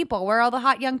hot people? Where are all the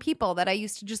hot young people that I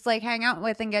used to just like hang out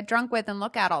with and get drunk with and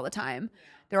look at all the time?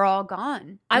 They're all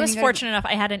gone. I was fortunate enough.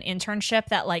 I had an internship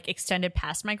that like extended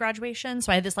past my graduation.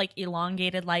 So I had this like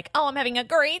elongated, like, oh, I'm having a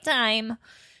great time.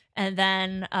 And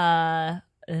then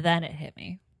it hit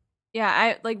me. Yeah,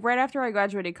 I like right after I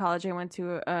graduated college, I went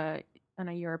to on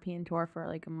a European tour for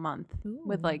like a month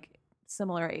with like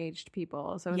similar aged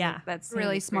people. So it was, like, that's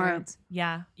really experience. smart.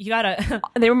 Yeah. You gotta.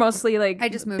 They were mostly like I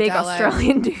just moved big to LA.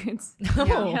 Australian dudes.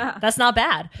 Oh, Yeah. that's not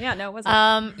bad. Yeah, no, it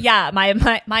wasn't. Yeah,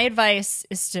 my advice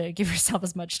is to give yourself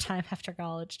as much time after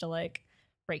college to like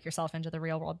break yourself into the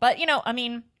real world. But you know, I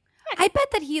mean, I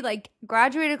bet that he like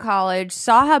graduated college,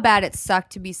 saw how bad it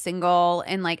sucked to be single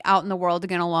and like out in the world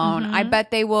again alone. I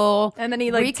bet they will. And then he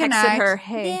like reconnect. texted her,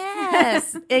 "Hey."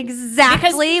 Yes,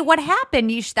 exactly what happened.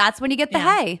 That's when you get the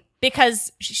Yeah. hey.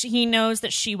 because he knows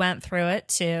that she went through it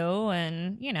too,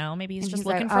 and you know maybe he's And just he's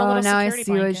looking like, for a little now security I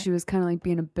see why blanket. she was kind of like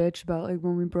being a bitch about like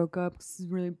when we broke up. This is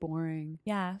really boring.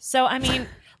 Yeah. So I mean,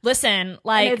 listen, And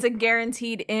like it's a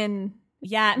guaranteed in.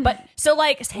 yeah, but so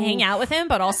like hang out with him,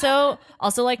 but also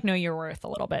like know your worth a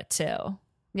little bit too.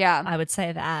 Yeah. I would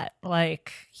say that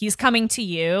like he's coming to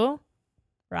you,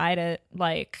 right? It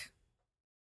like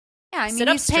Yeah, I mean, sit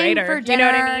up he's paying straighter. for You know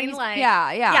what I dinner. mean? He's- Like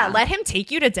yeah. let him take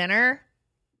you to dinner.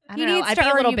 I He don't know. needs I'd to be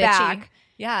a earn little you bitchy. back.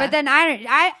 Yeah, But then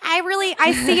I really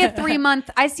see a 3 month.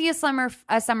 I see a summer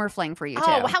fling for you too.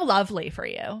 oh, how lovely for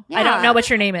you. I Yeah. don't know what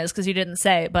your name is because you didn't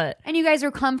say, but And you guys are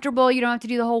comfortable. You don't have to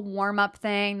do the whole warm up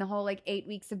thing, the whole like 8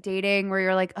 weeks of dating where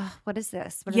you're like, oh, what is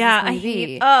this? What is yeah, this I gonna be?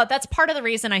 hate. Oh, that's part of the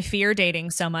reason I fear dating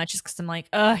so much is because I'm like,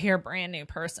 oh, you're a brand new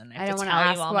person. I I have don't to wanna tell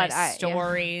ask you all what my I- yeah.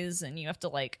 stories, and you have to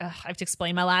like, I have to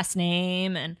explain my last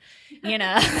name, and you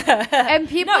know. And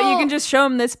people, No, you can just show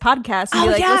him this podcast and be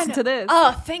like, listen to this.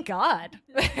 Oh, thank God.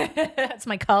 That's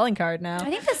my calling card now. I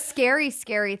think the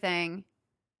scary thing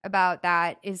about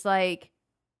that is like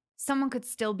someone could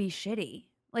still be shitty.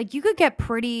 Like you could get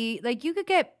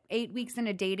 8 weeks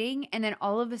into dating and then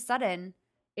all of a sudden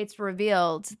it's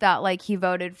revealed that like he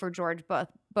voted for George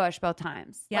Bush both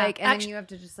times. Yeah. Like, and then you have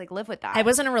to just like live with that. I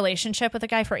was in a relationship with a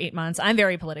guy for 8 months. I'm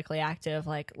very politically active.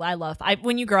 Like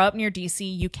when you grow up near DC,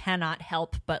 you cannot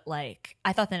help but like,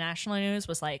 I thought the national news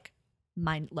was like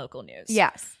my local news.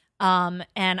 Yes.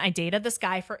 And I dated this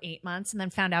guy for 8 months and then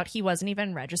found out he wasn't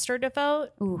even registered to vote.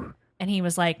 Ooh. And he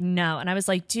was like, no. And I was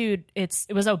like, dude, it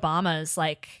was Obama's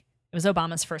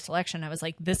first election. I was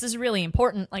like, this is really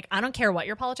important. Like, I don't care what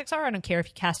your politics are. I don't care if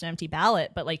you cast an empty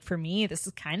ballot. But like for me, this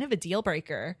is kind of a deal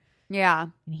breaker. Yeah.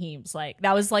 And he was like,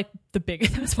 that was like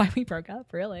that was why we broke up,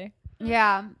 really.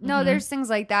 Yeah. No, Mm-hmm. there's things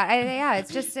like that.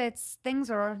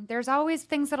 There's always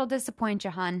things that'll disappoint you,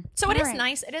 hun. So it All is right.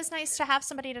 nice. It is nice to have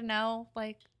somebody to know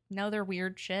their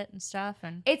weird shit and stuff.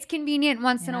 And It's convenient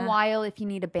once in a Yeah. while if you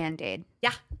need a Band-Aid.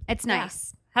 yeah, It's Yeah.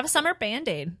 nice. have a summer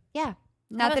Band-Aid. Yeah.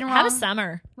 Nothing have wrong a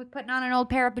summer. with putting on an old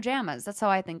pair of pajamas. That's how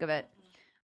I think of it.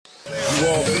 You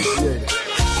all appreciate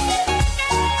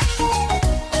it.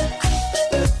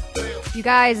 You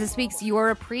guys, this week's You're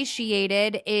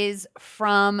Appreciated is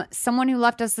from someone who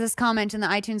left us this comment in the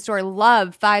iTunes store.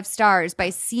 Love 5 stars by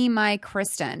See My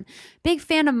Kristen. Big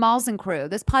fan of Malls and Crew.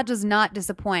 This pod does not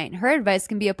disappoint. Her advice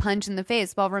can be a punch in the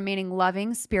face while remaining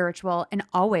loving, spiritual, and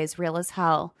always real as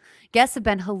hell. Guests have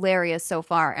been hilarious so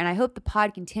far, and I hope the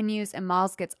pod continues and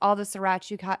Malls gets all the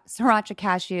sriracha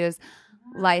cashews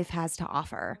life has to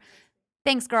offer.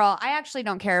 Thanks, girl. I actually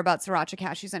don't care about sriracha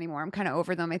cashews anymore. I'm kind of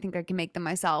over them. I think I can make them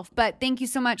myself. But thank you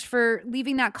so much for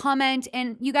leaving that comment.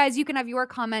 And you guys, you can have your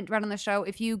comment read on the show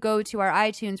if you go to our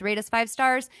iTunes, rate us 5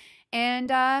 stars, and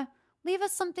leave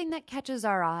us something that catches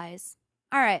our eyes.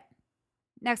 All right.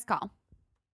 Next call.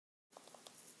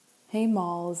 Hey,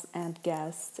 Malls and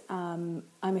guests. I'm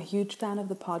a huge fan of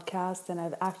the podcast, and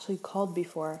I've actually called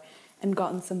before and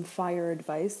gotten some fire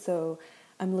advice. So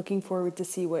I'm looking forward to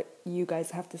see what you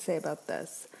guys have to say about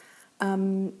this.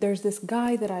 There's this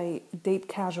guy that I date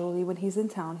casually when he's in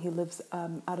town. He lives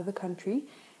out of the country,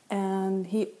 and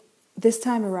this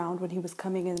time around when he was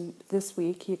coming in this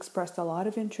week, he expressed a lot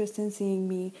of interest in seeing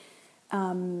me,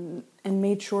 and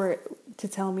made sure to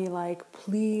tell me like,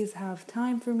 please have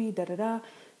time for me, da da da.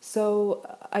 So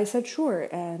I said sure,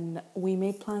 and we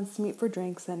made plans to meet for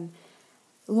drinks. And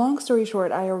long story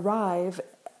short, I arrive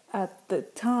at the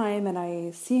time and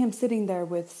I see him sitting there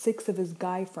with 6 of his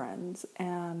guy friends,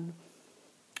 and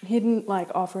he didn't like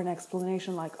offer an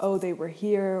explanation like, oh, they were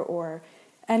here or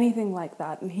anything like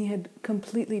that. And he had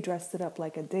completely dressed it up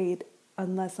like a date,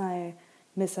 unless I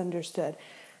misunderstood.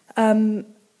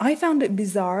 I found it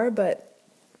bizarre, but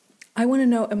I want to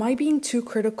know, am I being too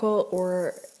critical,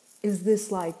 or is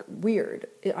this like weird?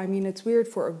 I mean, it's weird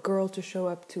for a girl to show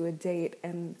up to a date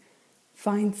and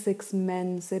find 6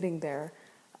 men sitting there.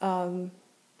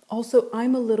 Also,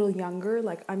 I'm a little younger,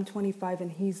 like I'm 25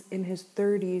 and he's in his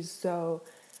 30s, so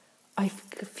I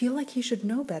feel like he should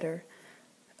know better.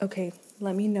 Okay,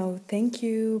 let me know. Thank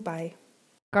you. Bye.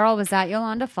 Girl, was that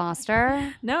Yolanda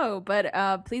Foster? No,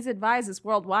 but please advise it's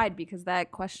worldwide because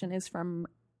that question is from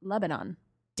Lebanon.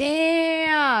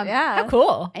 Damn. Yeah. Oh,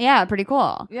 cool. Yeah, pretty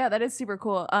cool. Yeah, that is super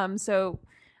cool. She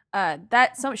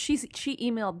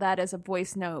emailed that as a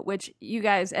voice note, which you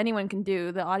guys, anyone can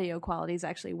do. The audio quality is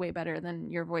actually way better than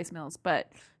your voicemails,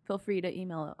 but feel free to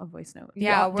email a voice note.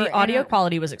 Yeah, The audio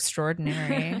quality was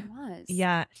extraordinary. It was.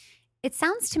 Yeah. It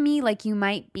sounds to me like you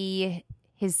might be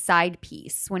his side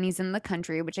piece when he's in the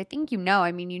country, which I think you know.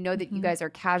 I mean, you know that you guys are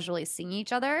casually seeing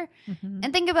each other.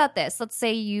 And think about this. Let's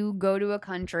say you go to a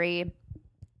country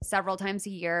several times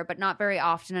a year, but not very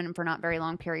often and for not very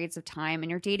long periods of time. And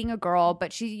you're dating a girl,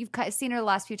 but you've seen her the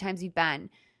last few times you've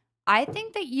been. I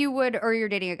think that you would, or you're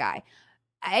dating a guy.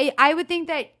 I would think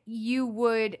that you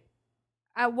would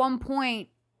at one point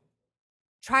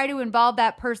try to involve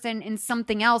that person in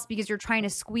something else because you're trying to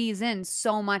squeeze in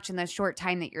so much in the short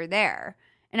time that you're there.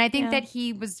 And I think that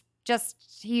he was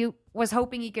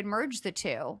hoping he could merge the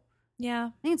two. Yeah.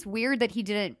 I think it's weird that he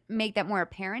didn't make that more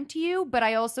apparent to you, but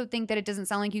I also think that it doesn't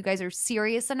sound like you guys are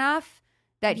serious enough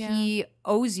that he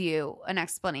owes you an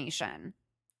explanation.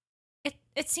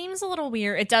 It seems a little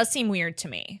weird. It does seem weird to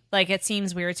me. Like, it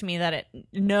seems weird to me that at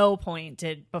no point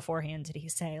beforehand did he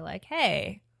say, like,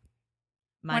 hey,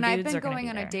 when I've been going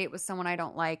on a date with someone I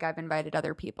don't like, I've invited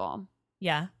other people.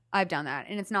 Yeah. I've done that,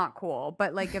 and it's not cool.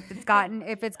 But like, if it's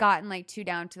gotten like too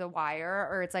down to the wire,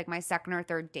 or it's like my second or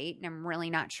third date, and I'm really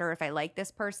not sure if I like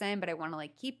this person, but I want to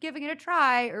like keep giving it a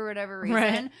try or whatever reason,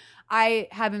 Right. I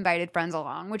have invited friends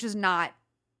along, which is not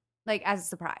like as a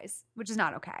surprise, which is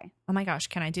not okay. Oh my gosh,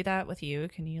 can I do that with you?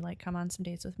 Can you like come on some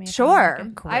dates with me? Sure,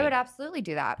 Great. I would absolutely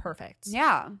do that. Perfect.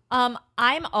 Yeah.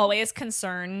 I'm always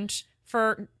concerned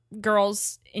for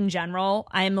girls in general.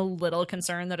 I'm a little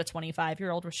concerned that a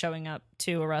 25-year-old was showing up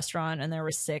to a restaurant and there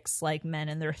were 6 like men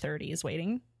in their 30s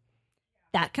waiting.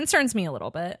 That concerns me a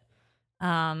little bit.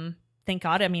 Thank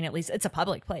God. I mean, at least it's a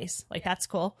public place. Like, that's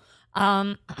cool.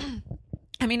 I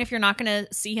mean, if you're not going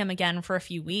to see him again for a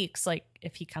few weeks, like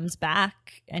if he comes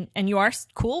back and you are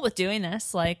cool with doing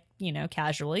this, like, you know,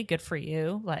 casually, good for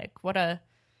you. Like, what a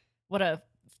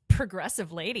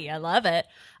progressive lady. I love it.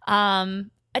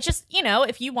 I just, you know,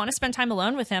 if you want to spend time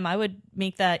alone with him, I would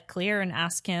make that clear and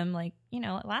ask him, like, you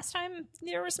know, last time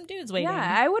there were some dudes waiting.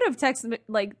 Yeah, I would have talked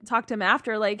to him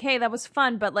after, like, hey, that was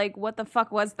fun, but like, what the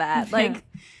fuck was that? Like,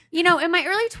 you know, in my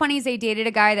early 20s, I dated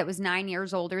a guy that was 9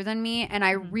 years older than me, and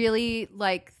I really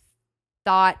like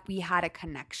thought we had a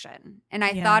connection. And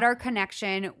I thought our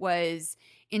connection was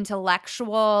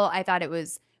intellectual. I thought it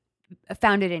was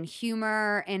founded in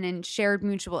humor and in shared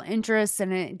mutual interests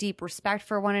and a deep respect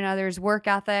for one another's work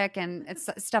ethic and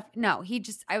stuff. No,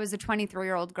 I was a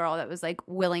 23-year-old girl that was like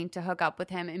willing to hook up with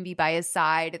him and be by his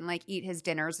side and like eat his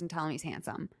dinners and tell him he's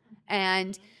handsome.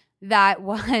 And that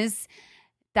was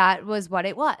what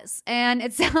it was. And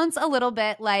it sounds a little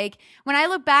bit like, when I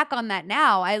look back on that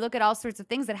now, I look at all sorts of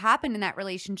things that happened in that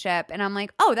relationship and I'm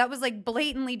like, oh, that was like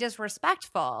blatantly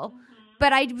disrespectful.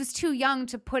 But I was too young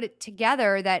to put it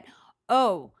together that,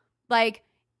 oh, like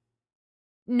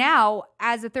now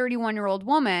as a 31-year-old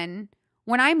woman,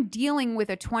 when I'm dealing with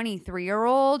a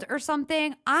 23-year-old or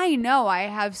something, I know I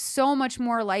have so much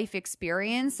more life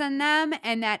experience than them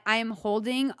and that I'm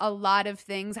holding a lot of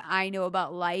things I know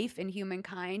about life and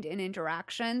humankind and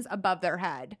interactions above their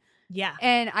head. Yeah.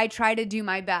 And I try to do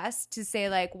my best to say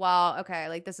like, well, okay,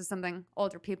 like this is something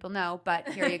older people know, but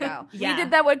here you go. we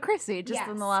did that with Chrissy just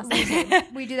in the last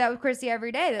episode. We do that with Chrissy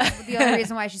every day. That's the only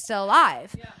reason why she's still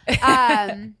alive.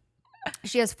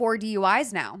 She has 4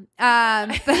 DUIs now.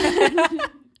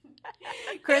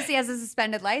 Chrissy has a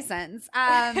suspended license.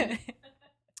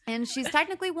 And she's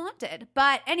technically wanted.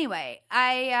 But anyway,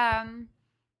 I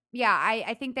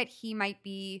think that he might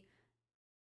be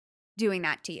doing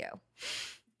that to you.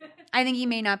 I think he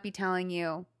may not be telling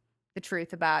you the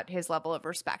truth about his level of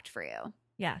respect for you.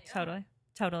 Yeah, totally.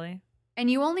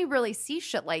 And you only really see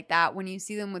shit like that when you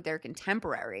see them with their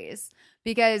contemporaries.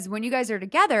 Because when you guys are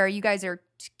together, you guys are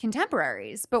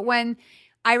contemporaries. But when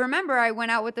I remember I went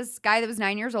out with this guy that was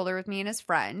 9 years older with me and his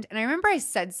friend. And I remember I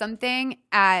said something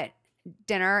at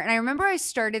dinner. And I remember I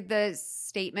started the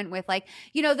statement with like,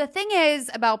 you know, the thing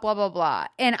is about blah, blah, blah.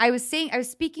 And I was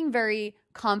speaking very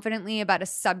confidently about a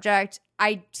subject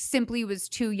I simply was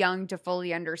too young to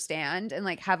fully understand and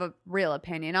like have a real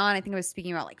opinion on. I think I was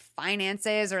speaking about like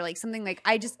finances or like something like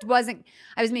I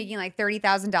was making like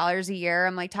 $30,000 a year.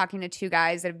 I'm like talking to two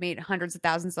guys that have made hundreds of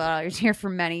thousands of dollars a year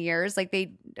for many years. Like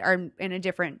they are in a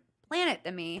different planet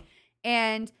than me.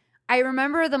 And I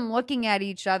remember them looking at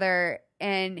each other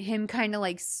and him kind of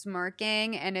like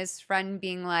smirking and his friend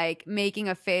being like making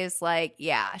a face like,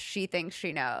 yeah, she thinks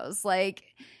she knows. Like,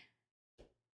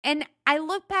 and I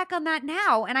look back on that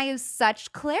now and I have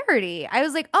such clarity. I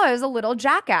was like, oh, I was a little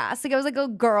jackass. Like I was like a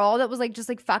girl that was like just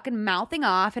like fucking mouthing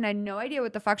off and I had no idea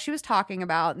what the fuck she was talking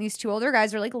about. And these two older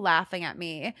guys were like laughing at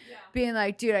me, being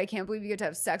like, dude, I can't believe you get to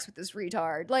have sex with this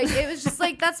retard. Like it was just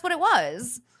like, that's what it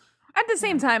was. At the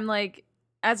same time, like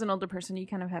as an older person, you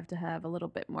kind of have to have a little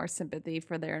bit more sympathy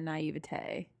for their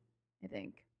naivete, I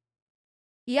think.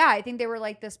 Yeah, I think they were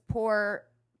like this poor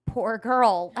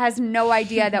girl has no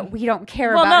idea that we don't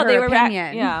care about her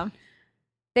opinion. Yeah.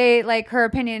 They like her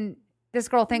opinion. This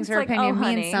girl thinks It's her like, opinion oh, means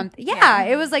honey. something. Yeah,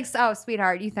 it was like, oh,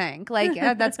 sweetheart, you think like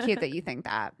that's cute that you think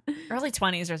that. Early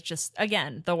 20s are just,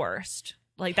 again, the worst.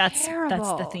 Like that's the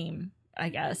Terrible. theme, I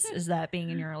guess, is that being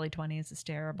in your early 20s is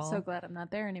terrible. So glad I'm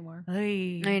not there anymore.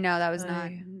 Ay. I know that was not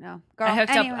Ay. no. Girl,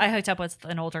 I hooked up with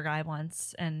an older guy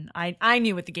once, and I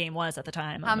knew what the game was at the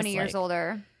time. How many years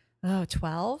older? Oh,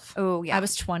 12? Oh yeah, I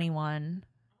was 21.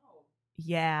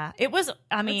 Yeah, it was.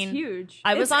 I mean, That's huge.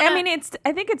 I was It's- on. I mean,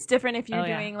 I think it's different if you're Oh,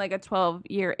 yeah. doing like a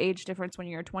 12-year age difference when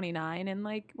you're 29 and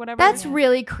like whatever. that's Yeah.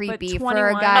 really creepy for a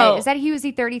 21 guy. Oh. Is that he was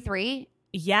 33?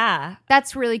 yeah,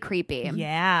 That's really creepy.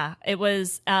 yeah. It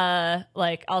was.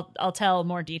 Like I'll tell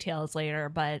more details later,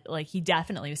 but like he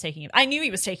definitely was taking. I knew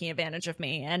he was taking advantage of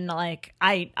me, and like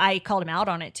I called him out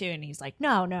on it too, and he's like,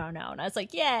 no, and I was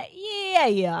like, yeah,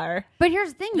 you are. But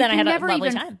here's the thing: you Then I can had a never lovely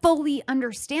even time. fully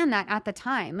understand that at the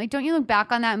time. Like, don't you look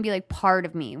back on that and be like, part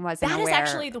of me wasn't That is aware.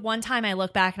 actually the one time I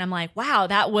look back and I'm like, wow,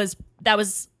 that was.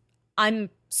 I'm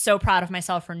so proud of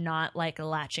myself for not like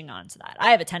latching on to that.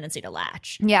 I have a tendency to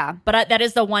latch, Yeah. but that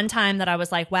is the one time that I was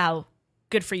like, wow,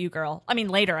 good for you, girl. I mean,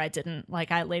 later I didn't.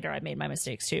 Like I made my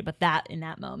mistakes too, but that in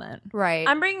that moment, Right.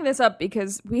 I'm bringing this up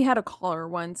because we had a caller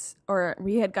once, or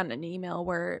we had gotten an email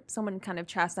where someone kind of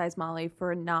chastised Molly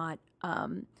for not,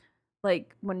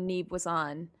 like when Neve was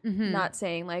on, Mhm. not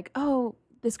saying like, oh,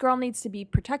 this girl needs to be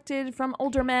protected from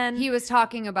older men. He was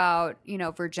talking about,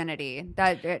 virginity.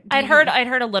 That I'd heard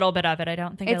a little bit of it. I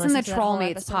don't think it's I in the listened to that whole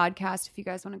Trollmates episode. podcast. If you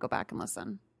guys want to go back and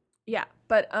listen. Yeah,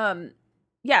 but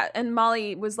yeah, and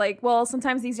Molly was like, well,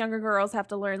 sometimes these younger girls have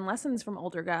to learn lessons from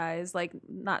older guys, like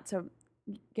not to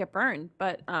get burned.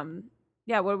 But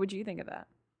yeah, what would you think of that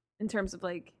in terms of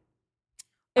like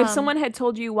if someone had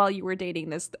told you while you were dating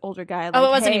this older guy, like, Oh, it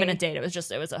wasn't hey, even a date. It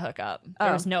was a hookup. There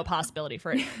Oh. was no possibility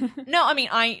for it. No, I mean,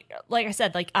 like I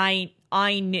said, like I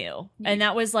knew, and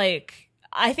that was like,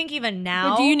 I think even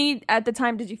now. But do you need at the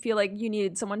time? Did you feel like you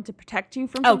needed someone to protect you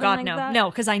from? Oh Something God, like no, that? no,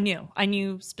 because I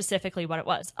knew specifically what it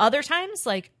was. Other times,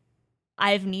 like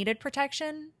I've needed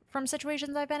protection from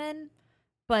situations I've been in,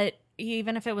 but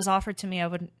even if it was offered to me, I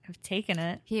wouldn't have taken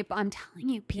it. I'm telling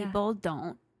you, people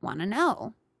don't want to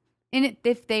know. And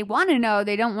if they want to know,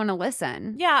 they don't want to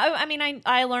listen. Yeah, I mean,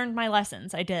 I learned my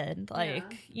lessons. I did.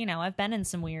 Like, I've been in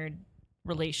some weird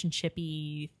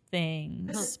relationship-y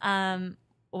things.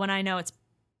 When I know it's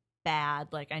bad,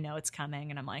 like I know it's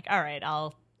coming, and I'm like, all right,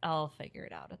 I'll figure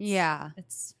it out.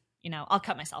 It's I'll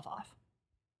cut myself off.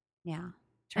 Yeah.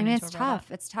 Turn I mean, into it's a robot.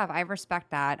 tough. It's tough. I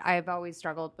respect that. I've always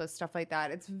struggled with stuff like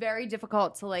that. It's very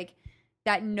difficult to like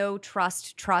that no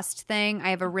trust thing. I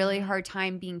have a really hard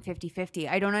time being 50-50.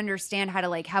 I don't understand how to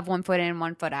like have one foot in,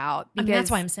 one foot out. I mean,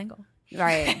 that's why I'm single.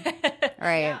 Right.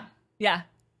 Right. Yeah.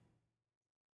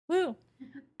 Woo.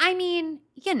 I mean,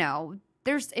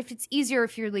 if it's easier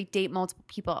if you like date multiple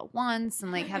people at once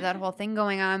and like have that whole thing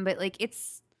going on, but like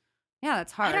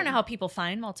that's hard. I don't know how people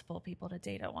find multiple people to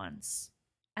date at once.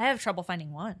 I have trouble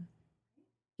finding one.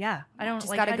 Yeah, I don't. Just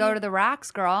like, got to how go do you- to the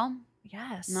racks, girl.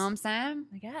 Yes. Know what I'm saying?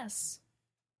 I guess.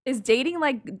 Is dating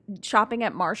like shopping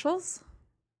at Marshall's?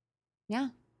 Yeah.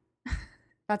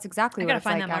 That's exactly I what gotta it's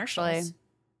find like, the Marshalls. actually.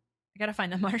 I gotta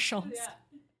find the Marshalls.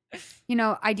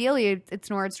 Ideally, it's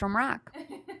Nordstrom Rack.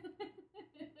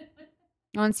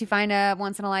 Once you find a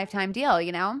once-in-a-lifetime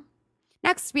deal,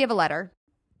 Next, we have a letter.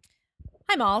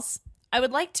 Hi, Malls. I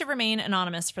would like to remain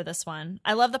anonymous for this one.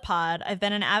 I love the pod. I've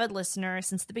been an avid listener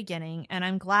since the beginning, and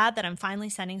I'm glad that I'm finally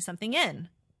sending something in.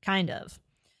 Kind of.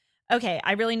 Okay,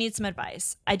 I really need some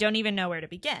advice. I don't even know where to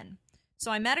begin.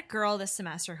 So I met a girl this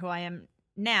semester who I am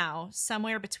now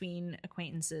somewhere between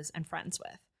acquaintances and friends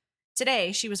with.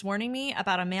 Today, she was warning me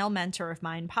about a male mentor of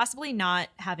mine possibly not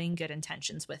having good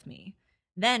intentions with me.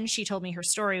 Then she told me her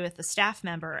story with the staff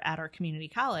member at our community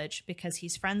college because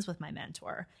he's friends with my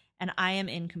mentor, and I am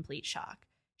in complete shock.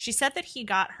 She said that he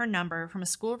got her number from a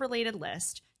school-related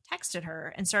list, texted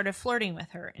her, and started flirting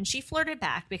with her, and she flirted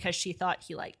back because she thought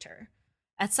he liked her.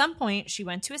 At some point, she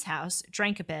went to his house,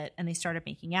 drank a bit, and they started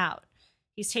making out.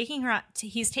 He's taken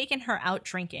her out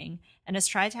drinking and has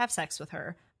tried to have sex with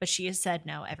her, but she has said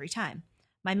no every time.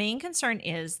 My main concern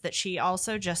is that she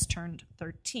also just turned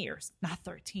 13, or not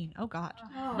 13. Oh God.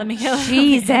 Let me go.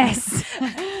 Jesus.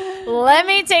 Let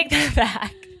me take that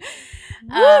back.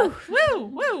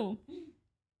 Woo.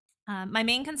 My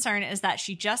main concern is that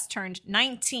she just turned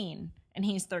 19 and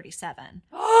he's 37.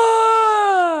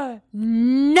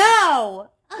 No.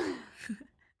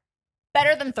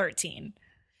 Better than 13.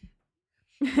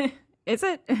 Is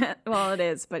it? Well, it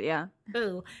is, but yeah.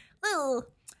 Ooh.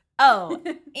 Oh,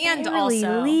 and Barely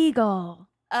also legal.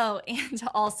 Oh, and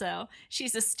also,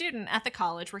 she's a student at the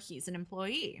college where he's an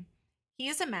employee. He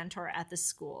is a mentor at the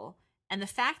school, and the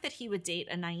fact that he would date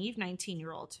a naive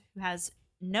 19-year-old who has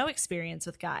no experience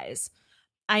with guys,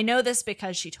 I know this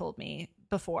because she told me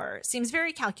before, seems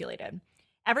very calculated.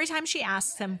 Every time she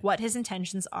asks him what his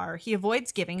intentions are, he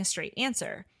avoids giving a straight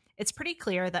answer. It's pretty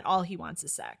clear that all he wants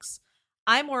is sex.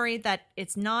 I'm worried that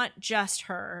it's not just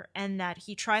her and that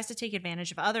he tries to take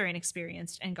advantage of other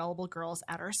inexperienced and gullible girls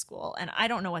at our school, and I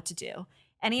don't know what to do.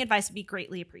 Any advice would be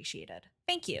greatly appreciated.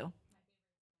 Thank you.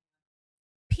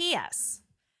 P.S.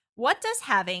 What does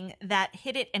having that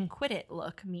hit it and quit it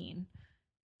look mean?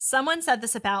 Someone said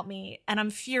this about me, and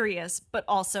I'm furious, but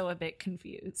also a bit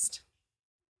confused.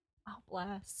 Oh,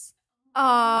 bless.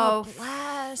 Oh,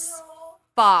 bless.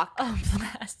 fuck. Oh,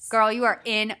 bless. Girl, you are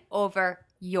in over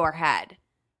your head.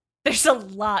 There's a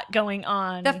lot going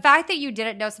on. The fact that you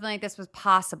didn't know something like this was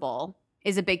possible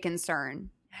is a big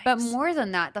concern. But more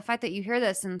than that, the fact that you hear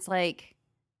this and it's like,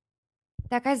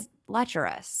 that guy's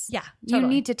lecherous. Yeah, You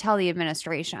totally. need to tell the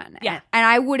administration. Yeah. And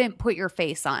I wouldn't put your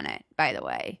face on it, by the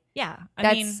way. Yeah.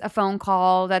 That's a phone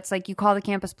call. That's like you call the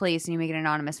campus police and you make an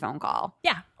anonymous phone call.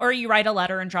 Yeah. Or you write a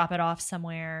letter and drop it off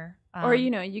somewhere. Or,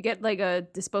 you get like a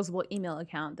disposable email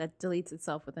account that deletes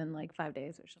itself within like 5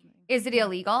 days or something. Is it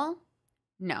illegal?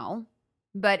 No.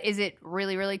 But is it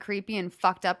really, really creepy and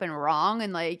fucked up and wrong?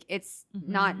 And like it's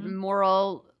not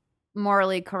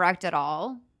morally correct at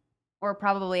all? Or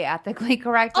probably ethically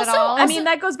correct at all? I mean,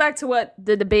 that goes back to what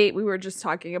the debate we were just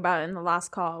talking about in the last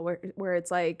call, where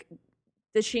it's like,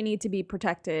 does she need to be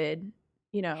protected?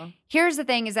 You know, here's the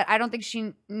thing: is that I don't think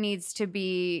she needs to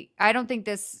be. I don't think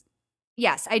this.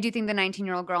 Yes, I do think the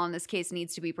 19-year-old girl in this case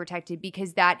needs to be protected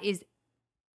because that is.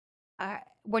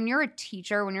 When you're a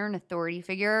teacher, when you're an authority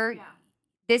figure,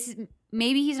 this is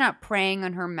maybe he's not preying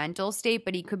on her mental state,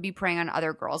 but he could be preying on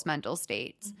other girls' mental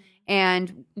states.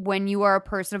 And when you are a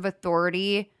person of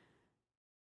authority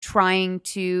trying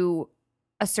to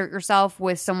assert yourself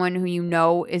with someone who you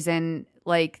know is in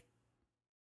like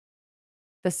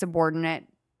the subordinate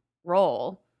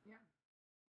role,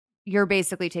 you're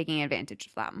basically taking advantage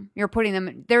of them. You're putting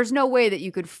them, there's no way that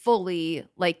you could fully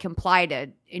like comply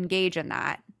to engage in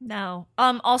that. No.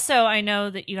 Also, I know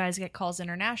that you guys get calls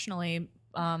internationally,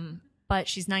 but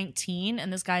she's 19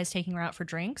 and this guy is taking her out for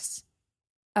drinks.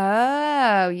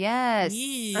 Oh, yes.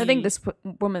 I think this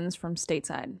woman's from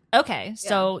stateside. Okay,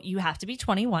 so you have to be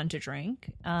 21 to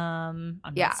drink. I'm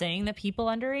Yeah. not saying that people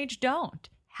underage don't.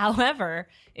 However,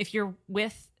 if you're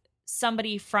with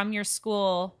somebody from your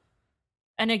school,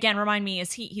 and again, remind me,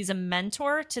 he's a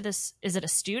mentor to this? Is it a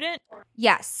student?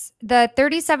 Yes. The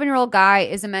 37-year-old guy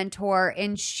is a mentor,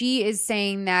 and she is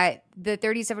saying that the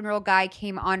 37-year-old guy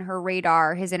came on her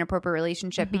radar, his inappropriate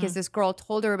relationship, because this girl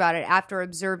told her about it after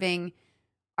observing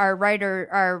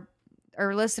our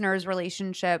listener's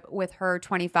relationship with her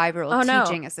 25-year-old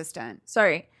teaching assistant.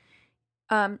 Sorry.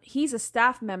 He's a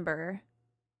staff member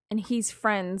and he's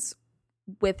friends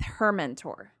with her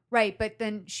mentor. Right, but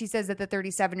then she says that the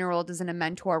 37-year-old is in a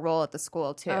mentor role at the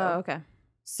school too. Oh, okay.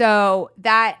 So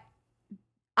that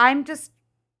I'm just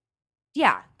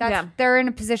they're in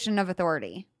a position of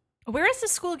authority. Where is the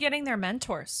school getting their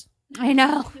mentors? I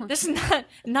know. This is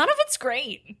none of it's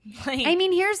great. Like, I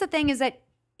mean, here's the thing is that,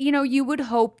 you would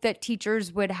hope that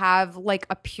teachers would have like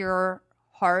a pure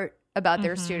heart about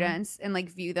their students and like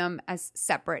view them as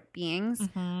separate beings.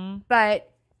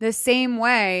 But the same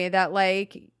way that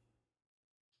like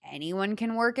anyone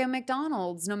can work at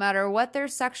McDonald's, no matter what their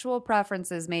sexual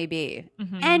preferences may be.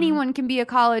 Anyone can be a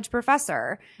college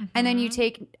professor. And then you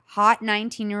take hot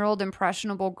 19-year-old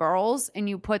impressionable girls and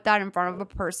you put that in front of a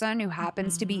person who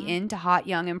happens to be into hot,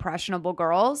 young, impressionable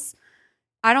girls.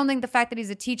 I don't think the fact that he's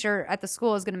a teacher at the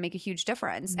school is going to make a huge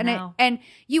difference. No. And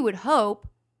you would hope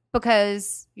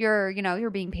because you're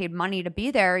being paid money to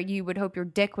be there. You would hope your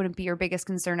dick wouldn't be your biggest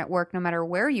concern at work, no matter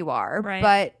where you are. Right.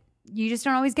 But you just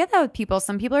don't always get that with people.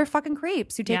 Some people are fucking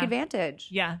creeps who take Yeah. advantage.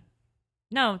 Yeah.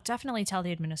 No, definitely tell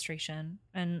the administration.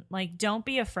 And like, don't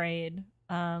be afraid.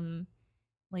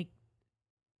 Like,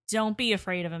 don't be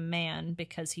afraid of a man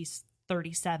because he's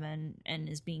 37 and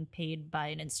is being paid by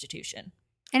an institution.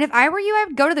 And if I were you, I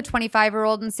would go to the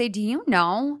 25-year-old and say, do you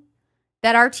know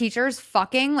that our teacher is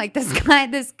fucking, like this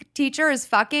teacher is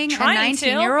fucking Trying a to.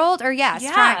 19-year-old? Or yes,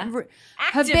 Yeah. Actively.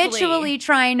 habitually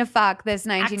trying to fuck this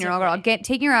 19-year-old girl, Actively.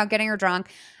 taking her out, getting her drunk.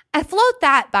 I float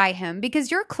that by him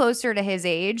because you're closer to his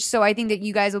age. So I think that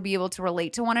you guys will be able to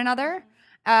relate to one another.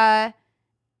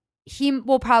 He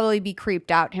will probably be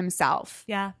creeped out himself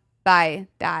Yeah. by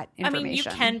that I information. mean, you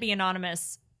can be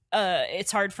anonymous.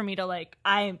 It's hard for me to like,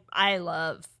 I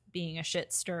love being a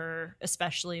shit stirrer,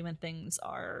 especially when things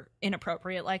are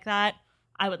inappropriate like that.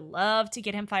 I would love to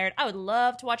get him fired. I would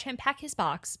love to watch him pack his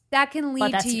box. That can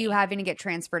lead that's to you me. having to get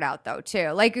transferred out, though, too.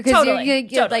 Like, because Totally, you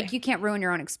totally. like you can't ruin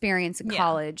your own experience in Yeah.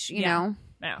 college, you know?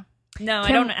 No,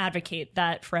 I don't advocate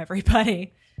that for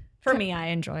everybody. For me, I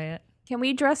enjoy it. Can we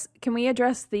address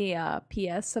the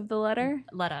PS of the letter?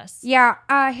 Let us. Yeah,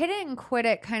 hit it and quit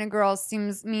it kind of girl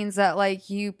means that like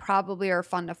you probably are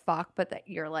fun to fuck, but that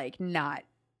you're like not,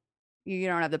 you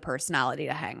don't have the personality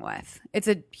to hang with. It's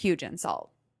a huge insult.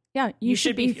 Yeah, you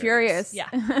should be furious. Yeah.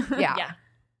 Yeah, Yeah.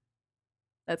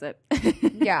 That's it.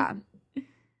 yeah.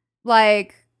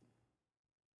 Like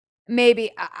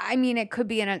maybe I mean it could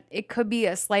be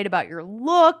a slight about your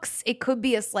looks. It could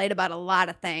be a slight about a lot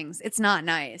of things. It's not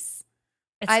nice.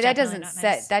 It's That definitely doesn't not sit.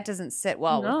 nice. That doesn't sit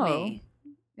well No. with me.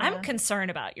 I'm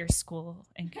concerned about your school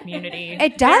and community.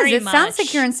 It does. very It sounds like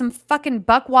much. you're in some fucking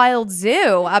Buck Wild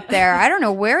Zoo up there. I don't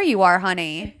know where you are,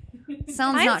 honey.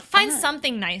 Sounds not Find fun.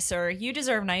 something nicer. You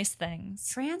deserve nice things.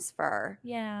 Transfer.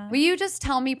 Yeah. Will you just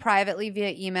tell me privately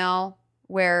via email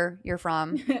where you're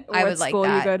from? I What would like school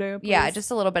you that. go to, Yeah, please?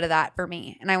 just a little bit of that for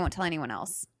me, and I won't tell anyone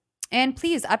else. And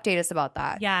please update us about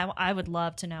that. Yeah, I would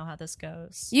love to know how this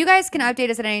goes. You guys can update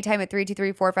us at any time at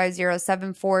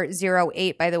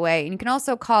 323-450-7408, by the way. And you can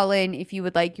also call in if you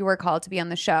would like your call to be on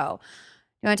the show.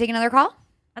 You want to take another call?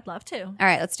 I'd love to. All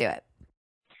right, let's do it.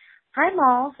 Hi,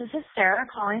 Malls. This is Sarah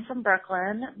calling from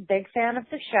Brooklyn. Big fan of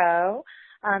the show.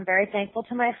 I'm very thankful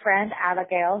to my friend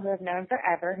Abigail, who I've known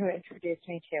forever, who introduced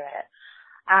me to it.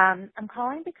 I'm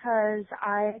calling because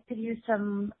I could use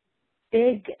some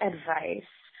big advice.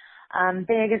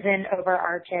 Big as in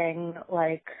overarching,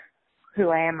 like, who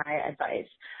I am, my advice.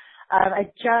 I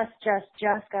just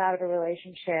got out of a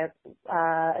relationship,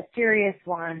 a serious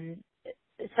one,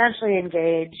 essentially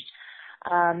engaged,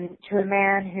 to a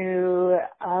man who,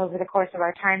 over the course of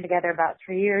our time together, about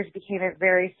 3 years, became a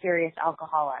very serious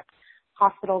alcoholic.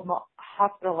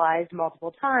 Hospitalized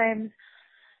multiple times,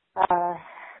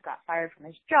 got fired from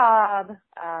his job,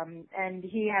 and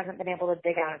he hasn't been able to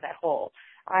dig out of that hole.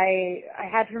 I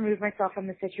had to remove myself from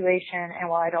the situation, and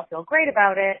while I don't feel great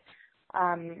about it,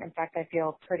 in fact, I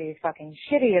feel pretty fucking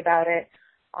shitty about it,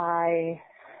 I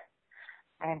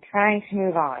am trying to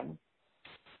move on.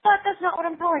 But that's not what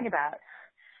I'm calling about.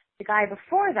 The guy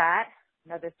before that,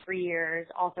 another 3 years,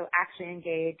 also actually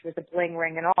engaged with a bling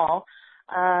ring and all,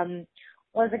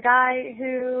 was a guy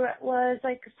who was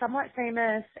like somewhat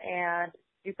famous and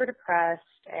super depressed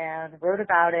and wrote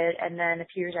about it, and then a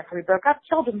few years after we broke up,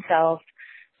 killed himself,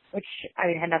 which, I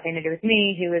mean, had nothing to do with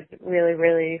me. He was really,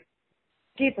 really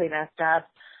deeply messed up.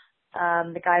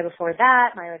 The guy before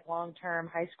that, my like long-term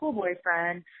high school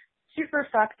boyfriend, super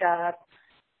fucked up,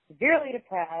 severely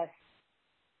depressed,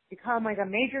 become like a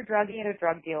major druggie and a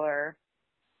drug dealer,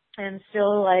 and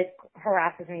still like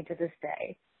harasses me to this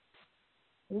day.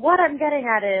 What I'm getting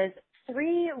at is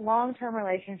 3 long-term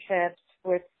relationships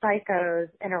with psychos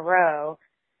in a row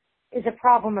is a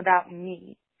problem about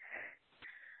me.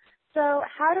 So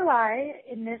how do I,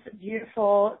 in this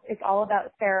beautiful, it's all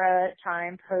about Sarah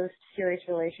time, post-serious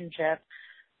relationship,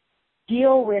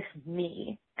 deal with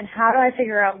me? And how do I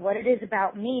figure out what it is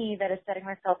about me that is setting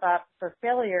myself up for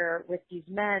failure with these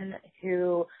men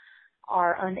who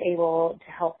are unable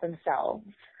to help themselves?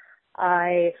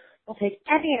 I will take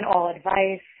any and all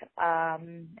advice,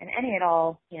 and any and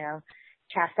all,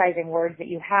 chastising words that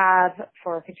you have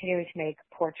for continuing to make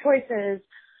poor choices,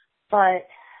 but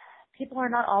people are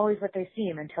not always what they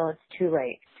seem until it's too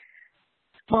late.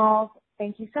 Smalls,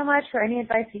 thank you so much for any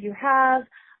advice that you have,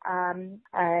 and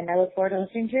I look forward to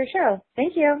listening to your show.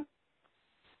 Thank you.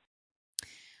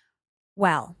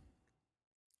 Well,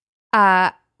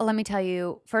 let me tell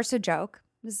you first a joke.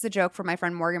 This is a joke from my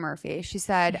friend Morgan Murphy. She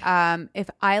said, if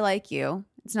I like you,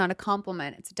 it's not a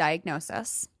compliment, it's a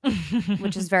diagnosis,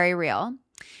 which is very real.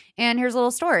 And here's a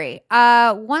little story.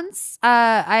 Once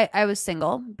I was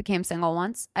single, became single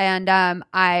once, and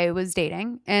I was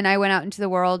dating, and I went out into the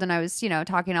world, and I was,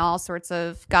 talking to all sorts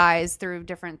of guys through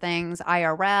different things,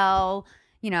 IRL,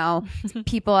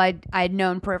 people I'd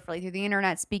known peripherally through the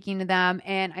internet, speaking to them.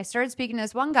 And I started speaking to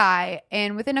this one guy,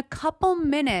 and within a couple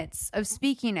minutes of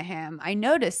speaking to him, I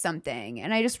noticed something,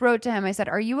 and I just wrote to him. I said,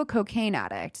 "Are you a cocaine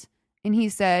addict?" And he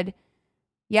said,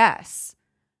 "Yes."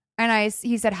 And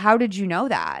he said, "How did you know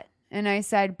that?" And I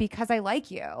said, "Because I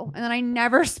like you." And then I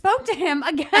never spoke to him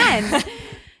again.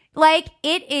 Like,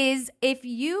 it is, if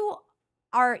you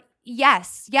are,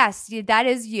 yes, that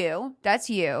is you. That's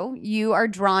you. You are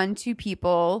drawn to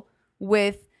people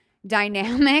with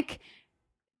dynamic,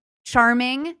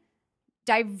 charming,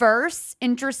 diverse,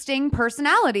 interesting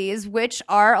personalities, which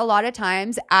are a lot of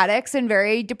times addicts and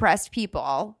very depressed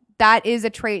people. That is a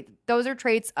trait. Those are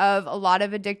traits of a lot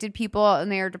of addicted people,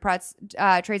 and they are traits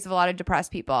of a lot of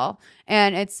depressed people.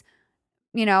 And it's,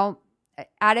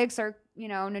 addicts are,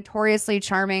 notoriously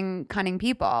charming, cunning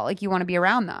people. Like, you want to be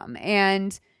around them.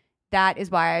 And that is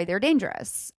why they're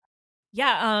dangerous.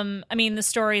 Yeah. I mean, the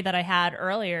story that I had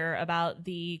earlier about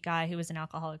the guy who was in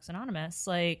Alcoholics Anonymous,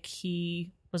 like,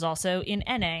 he was also in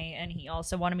NA, and he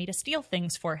also wanted me to steal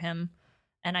things for him.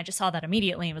 And I just saw that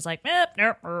immediately and was like,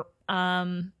 nope.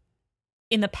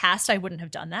 In the past, I wouldn't have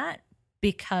done that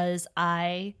because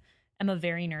I am a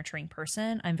very nurturing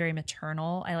person. I'm very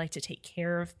maternal. I like to take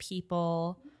care of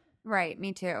people. Right.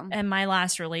 Me too. And my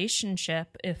last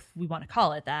relationship, if we want to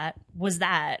call it that, was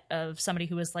that of somebody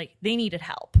who was like, they needed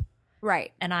help.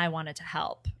 Right. And I wanted to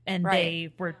help. And Right.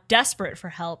 they were desperate for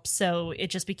help. So it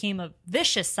just became a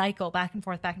vicious cycle, back and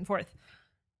forth, back and forth.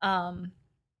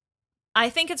 I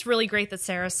think it's really great that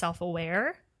Sarah's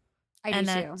self-aware. I do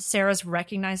too. Sarah's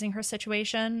recognizing her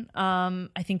situation.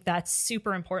 I think that's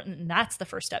super important, and that's the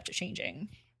first step to changing.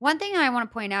 One thing I want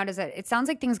to point out is that it sounds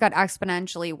like things got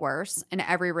exponentially worse in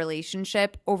every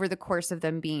relationship over the course of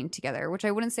them being together, which I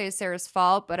wouldn't say is Sarah's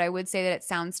fault, but I would say that it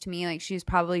sounds to me like she's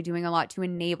probably doing a lot to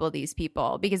enable these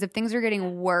people. Because if things are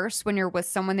getting worse when you're with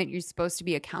someone that you're supposed to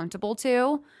be accountable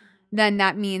to, then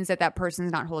that means that that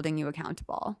person's not holding you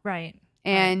accountable. Right.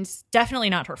 And definitely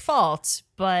not her fault,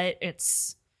 but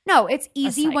it's... No, it's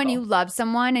easy when cycle. you love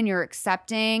someone and you're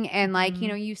accepting and like,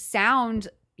 you sound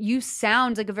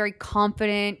like a very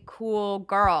confident, cool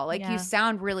girl. Like Yeah. you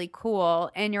sound really cool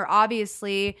and you're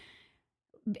obviously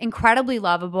incredibly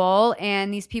lovable,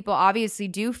 and these people obviously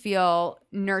do feel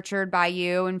nurtured by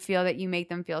you and feel that you make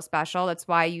them feel special. That's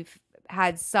why you've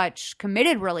had such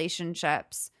committed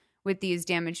relationships with these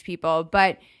damaged people.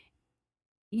 But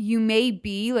you may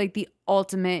be like the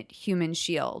ultimate human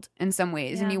shield in some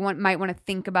ways, and you might want to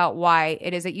think about why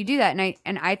it is that you do that.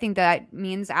 And I think that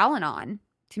means Al-Anon.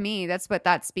 To me, that's what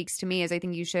that speaks to me. Is I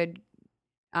think you should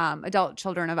adult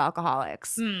children of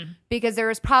alcoholics, because there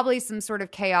was probably some sort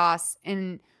of chaos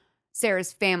in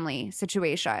Sarah's family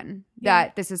situation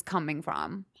that this is coming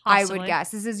from. Possibly. I would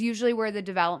guess this is usually where the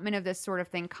development of this sort of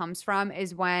thing comes from,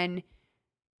 is when,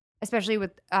 especially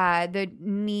with the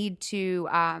need to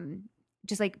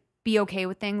just like be okay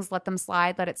with things, let them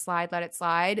slide, let it slide.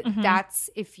 Mm-hmm. That's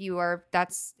if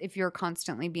you're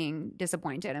constantly being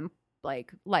disappointed and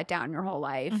like let down your whole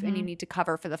life, and you need to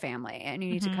cover for the family, and you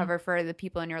need to cover for the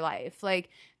people in your life. Like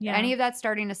any of that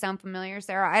starting to sound familiar,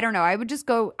 Sarah? I don't know. I would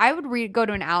go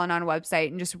to an Al-Anon website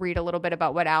and just read a little bit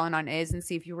about what Al-Anon is and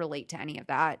see if you relate to any of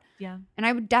that. Yeah. And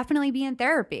I would definitely be in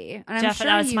therapy. And I'm Definitely,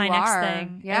 sure that's you my are. next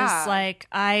thing. Yeah. Is like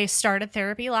I started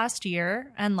therapy last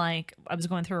year, and like I was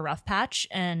going through a rough patch,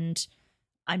 and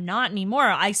I'm not anymore.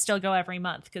 I still go every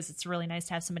month because it's really nice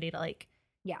to have somebody to like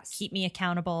keep me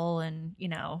accountable, and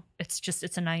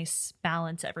it's a nice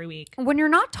balance every week. When you're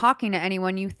not talking to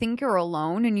anyone, you think you're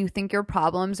alone and you think your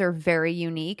problems are very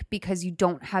unique because you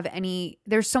don't have any.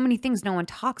 There's so many things no one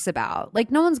talks about. Like,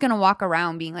 no one's going to walk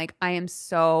around being like, I am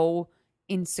so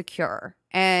insecure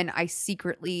and I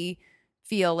secretly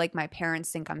feel like my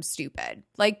parents think I'm stupid.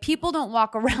 Like, people don't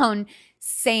walk around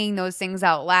saying those things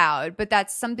out loud, but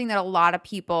that's something that a lot of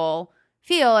people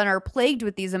feel and are plagued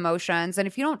with these emotions. And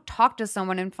if you don't talk to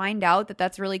someone and find out that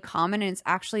that's really common and it's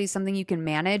actually something you can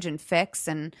manage and fix,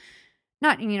 and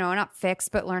not fix,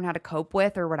 but learn how to cope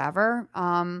with or whatever,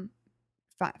 find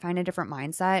a different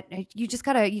mindset.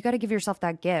 You gotta give yourself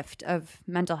that gift of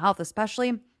mental health,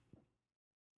 especially.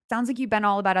 Sounds like you've been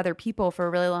all about other people for a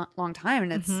really long time,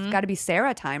 and it's got to be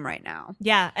Sarah time right now.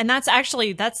 Yeah, and that's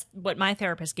what my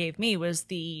therapist gave me, was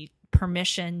the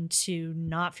permission to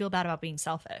not feel bad about being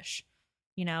selfish.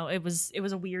 It was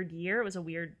a weird year. It was a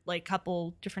weird like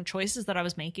couple different choices that I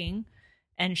was making,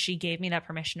 and she gave me that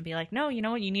permission to be like, no, you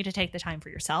know what, you need to take the time for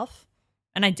yourself,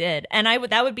 and I did. And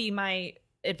that would be my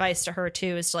advice to her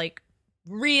too is like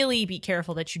really be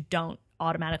careful that you don't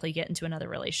automatically get into another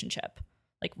relationship.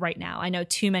 Like right now, I know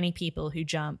too many people who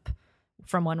jump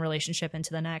from one relationship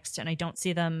into the next, and I don't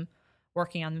see them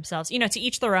working on themselves. You know, to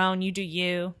each their own. You do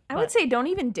you. I would say don't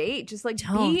even date. Just like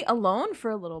be alone for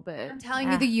a little bit. I'm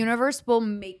telling you, the universe will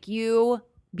make you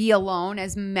be alone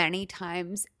as many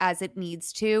times as it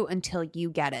needs to until you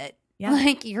get it. Yeah.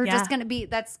 Like you're just gonna be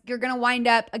you're gonna wind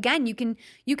up again. You can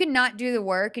not do the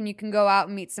work and you can go out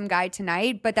and meet some guy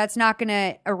tonight, but that's not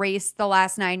gonna erase the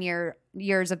last 9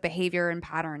 years of behavior and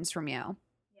patterns from you.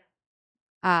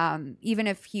 Even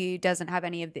if he doesn't have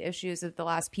any of the issues of the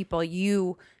last people,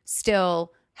 you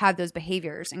still have those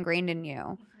behaviors ingrained in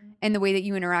you and the way that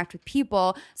you interact with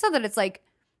people. It's not that it's like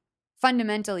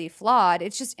fundamentally flawed,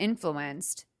 it's just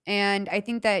influenced. And I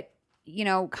think that, you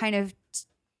know, kind of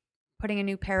putting a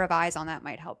new pair of eyes on that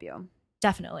might help you.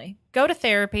 Definitely. Go to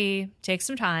therapy, take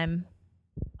some time.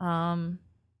 Don't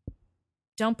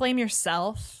blame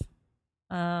yourself.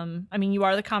 I mean, you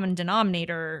are the common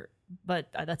denominator, but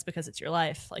that's because it's your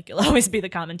life. Like you'll always be the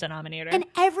common denominator. And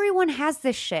everyone has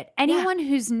this shit. Anyone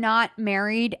who's not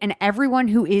married and everyone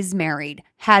who is married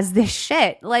has this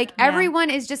shit. Like everyone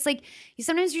is just like,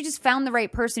 sometimes you just found the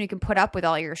right person who can put up with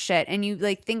all your shit, and you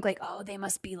like think like, oh, they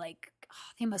must be like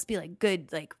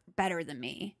good, like better than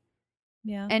me.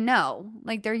 Yeah. And no,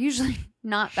 like they're usually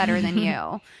not better than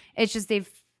you. It's just they've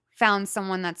found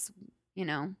someone that's, you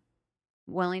know,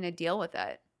 willing to deal with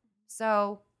it.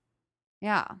 So,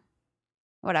 yeah.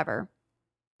 Whatever.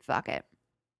 Fuck it.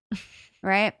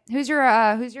 Right? Who's your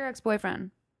ex-boyfriend?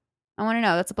 I want to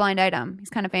know. That's a blind item. He's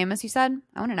kind of famous, you said?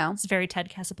 I want to know. It's very Ted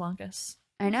Casablancas.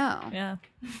 I know. Yeah.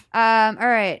 All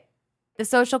right. The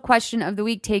social question of the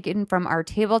week taken from our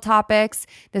table topics.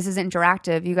 This is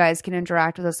interactive. You guys can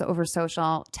interact with us over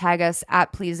social. Tag us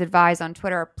at Please Advise on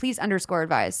Twitter.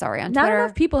 Please_advise. Sorry, on Not Twitter.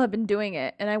 enough people have been doing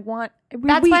it, and I want.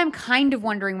 That's why I'm kind of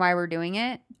wondering why we're doing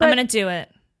it. I'm going to do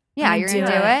it. Yeah, you're going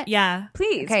to do it? Yeah.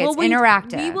 Please. Okay, it's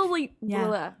interactive.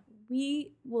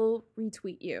 We will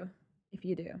retweet you if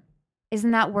you do.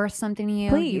 Isn't that worth something to you?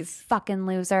 Please. You fucking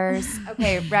losers.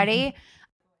 Okay, ready?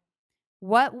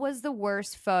 What was the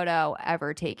worst photo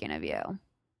ever taken of you?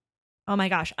 Oh my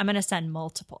gosh. I'm going to send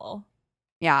multiple.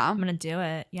 Yeah. I'm going to do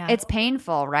it. Yeah. It's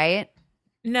painful, right?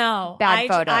 No. Bad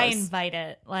photos. I invite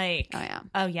it. Like,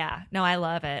 oh yeah. No, I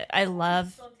love it. I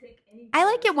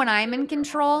like it when I'm in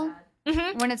control.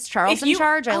 Mm-hmm. When it's Charles in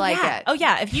charge, I like it. Oh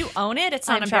yeah. If you own it, it's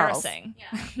not embarrassing.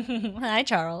 Hi,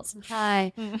 Charles.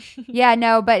 Hi. Yeah,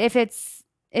 no, but if it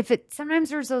sometimes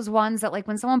there's those ones that like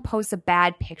when someone posts a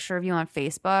bad picture of you on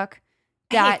Facebook,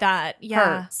 I hate that.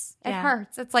 Yeah. Hurts. It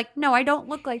hurts. It's like, no, I don't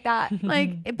look like that.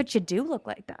 Like, but you do look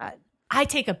like that. I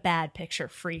take a bad picture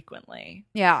frequently.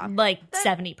 Yeah. Like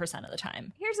 70% of the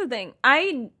time. Here's the thing.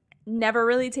 I never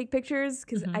really take pictures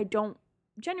because I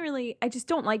just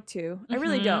don't like to. I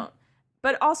really don't.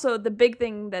 But also the big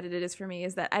thing that it is for me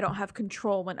is that I don't have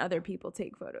control when other people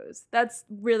take photos. That's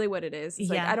really what it is. It's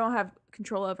like I don't have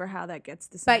control over how that gets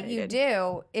disseminated. But you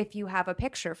do if you have a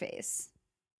picture face.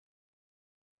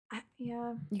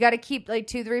 Yeah. You got to keep like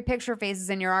 2-3 picture faces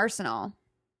in your arsenal.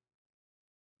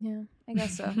 Yeah, I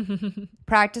guess so.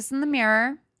 Practice in the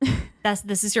mirror.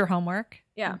 This is your homework.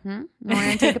 Yeah. Mm-hmm. We're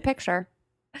going to take a picture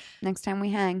next time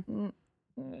we hang.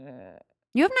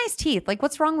 You have nice teeth. Like,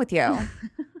 what's wrong with you?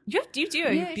 You do.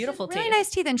 You have beautiful teeth. Really nice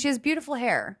teeth, and she has beautiful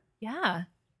hair. Yeah.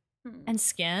 And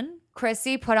skin.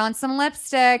 Chrissy, put on some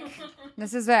lipstick.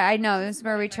 This is what I know. This is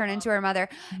where we turn into our mother.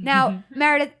 Now,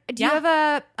 Meredith, do you have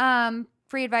a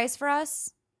free advice for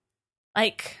us?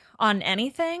 Like on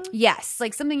anything? Yes,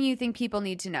 like something you think people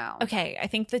need to know. Okay, I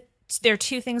think that there are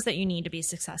 2 things that you need to be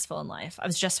successful in life. I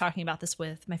was just talking about this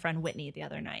with my friend Whitney the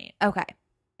other night. Okay.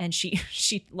 And she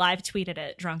live tweeted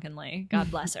it drunkenly.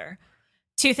 God bless her.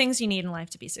 2 things you need in life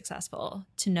to be successful: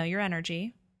 to know your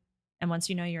energy, and once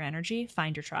you know your energy,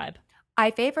 find your tribe.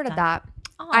 I favorited that.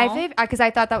 Because I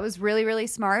thought that was really, really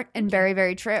smart and very,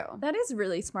 very true. That is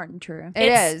really smart and true.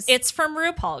 It is. It's from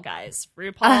RuPaul, guys.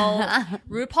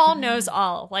 RuPaul knows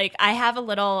all. Like, I have a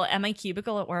little, at my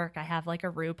cubicle at work, I have like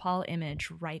a RuPaul image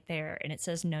right there, and it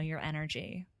says, know your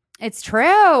energy. It's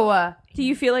true. Do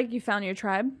you feel like you found your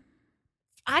tribe?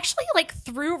 Actually, like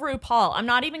through RuPaul, I'm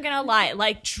not even gonna lie.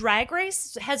 Like, Drag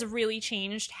Race has really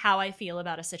changed how I feel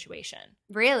about a situation.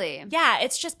 Really? Yeah,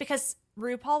 it's just because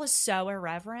RuPaul is so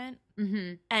irreverent.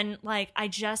 Mm-hmm. And like, I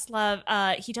just love,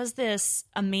 he does this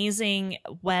amazing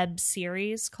web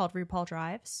series called RuPaul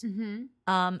Drives.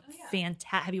 Mm-hmm. Fantastic.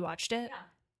 Have you watched it?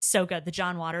 So good. The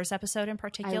John Waters episode in I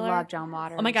particular. love John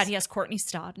Waters. Oh my God, he has Courtney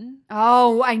Stodden.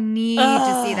 Oh, I need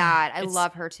to see Ugh, that. I it's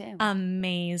love her too.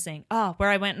 Amazing. Oh, where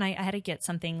I went and I had to get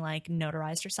something like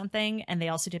notarized or something. And they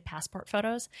also did passport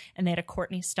photos. And they had a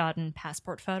Courtney Stodden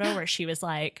passport photo where she was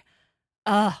like,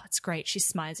 oh, it's great.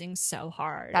 She's smizing so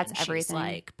hard. That's and she's everything.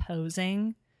 like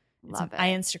posing. Love it. I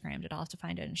Instagrammed it. I'll have to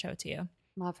find it and show it to you.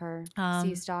 Love her. Um,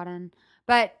 See Stodden.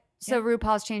 But so yeah.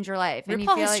 RuPaul's changed your life. And you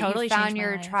RuPaul feel has like totally you found changed my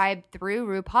your life. tribe through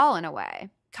RuPaul in a way.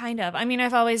 Kind of. I mean,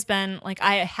 I've always been like,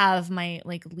 I have my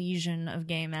like legion of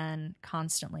gay men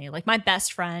constantly. Like my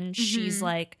best friend, she's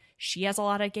like, she has a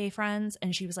lot of gay friends.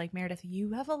 And she was like, Meredith,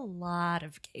 you have a lot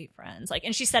of gay friends. Like,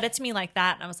 and she said it to me like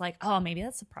that. And I was like, oh, maybe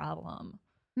that's a problem.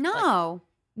 No.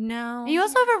 No. And you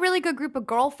also have a really good group of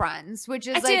girlfriends, which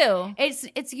is I like do.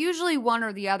 it's usually one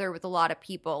or the other with a lot of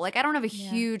people. Like I don't have a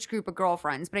Yeah. huge group of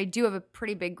girlfriends, but I do have a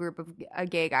pretty big group of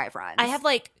gay guy friends. I have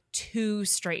like 2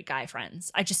 straight guy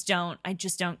friends. I just don't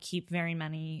keep very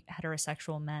many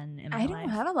heterosexual men in my I life. don't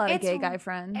have a lot of It's- gay guy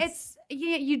friends. It's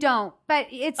you don't, but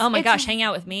it's Oh my it's- gosh, hang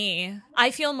out with me. I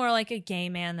feel more like a gay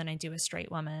man than I do a straight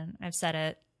woman. I've said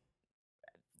it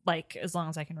like as long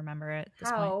as I can remember it at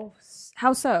this point.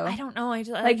 How so? I don't know. I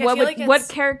just, like I what feel would, like what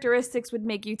it's- characteristics would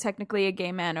make you technically a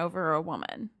gay man over a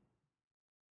woman?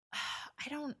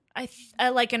 I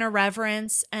like an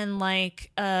irreverence and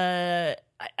like I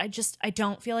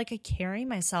don't feel like I carry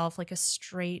myself like a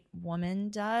straight woman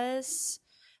does.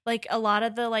 Like a lot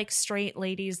of the like straight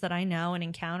ladies that I know and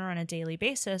encounter on a daily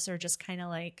basis are just kind of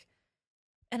like,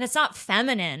 and it's not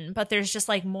feminine, but there's just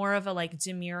like more of a like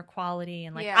demure quality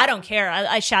and like Yeah. I don't care.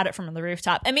 I shout it from the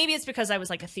rooftop. And maybe it's because I was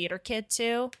like a theater kid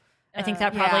too. I think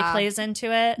that probably Yeah. plays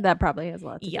into it. That probably has a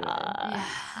lot to do with it. Yeah.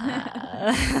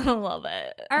 I love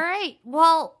it. All right.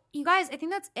 Well, you guys, I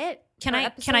think that's it. Can for I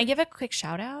episode- give a quick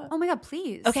shout out? Oh my god,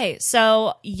 please. Okay,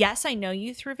 so yes, I know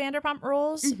you through Vanderpump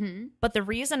Rules, Mhm. but the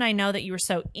reason I know that you were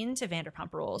so into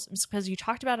Vanderpump Rules is because you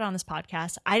talked about it on this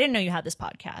podcast. I didn't know you had this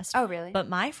podcast. Oh really? But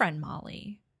my friend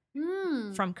Molly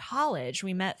from college,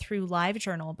 we met through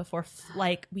LiveJournal before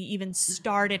like we even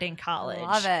started in college.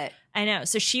 Love it. I know.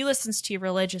 So she listens to you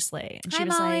religiously. And Hi,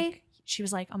 Molly. she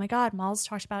was like, oh my God, Molly's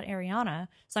talked about Ariana.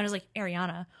 So I was like,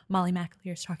 Ariana, Molly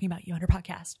McAleer is talking about you on her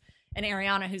podcast. And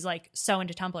Ariana, who's like so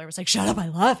into Tumblr, was like, shut up, I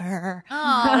love her.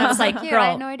 Oh, And I was like, cute. girl, I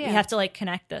had no idea. we have to like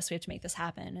connect this. We have to make this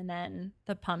happen. And then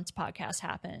the Pumped podcast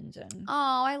happened. And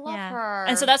Oh, I love her.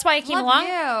 and so that's why I came Love along.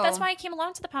 you. That's why I came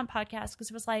along to the Pumped podcast because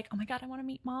it was like, oh my God, I want to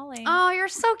meet Molly. Oh, you're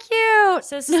so cute.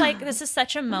 So this is like, this is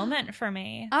such a moment for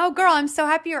me. Oh, girl, I'm so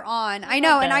happy you're on. I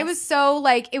know. love And I this. was so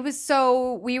like,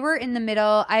 we were in the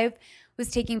middle. I was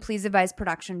taking Please Advise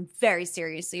production very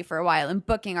seriously for a while and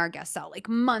booking our guests out like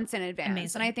months in advance.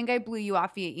 Amazing. And I think I blew you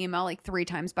off via email like 3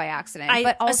 times by accident. I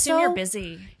but also, assume you're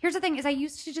busy. Here's the thing is I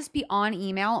used to just be on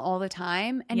email all the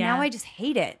time. And Yeah. now I just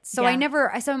hate it. So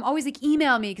Yeah. so I'm always like,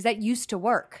 email me because that used to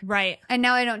work. Right. And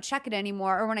now I don't check it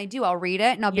anymore. Or when I do, I'll read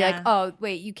it and I'll be Yeah. like, oh,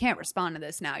 wait, you can't respond to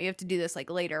this now. You have to do this like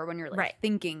later when you're like Right.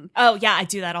 thinking. Oh yeah, I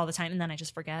do that all the time, and then I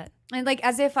just forget. And like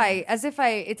as if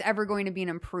it's ever going to be an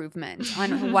improvement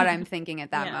on what I'm thinking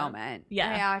at that Yeah. moment.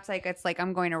 Yeah. It's like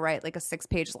I'm going to write like a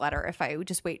 6-page letter if I would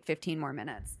just wait 15 more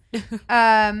minutes.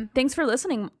 Thanks for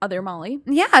listening, other Molly.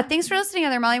 Yeah, thanks for listening,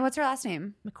 other Molly. What's her last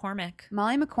name? McCormick.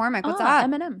 Molly McCormick. What's Oh, up?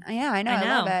 Eminem. Yeah, I know. I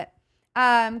I love know.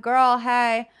 it. Girl,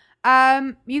 hey.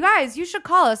 You guys, you should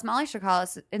call us. Molly should call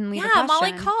us and leave a Yeah, question.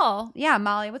 Molly, call. Yeah,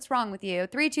 Molly, what's wrong with you?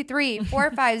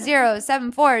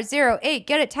 323-450-7408.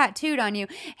 Get it tattooed on you.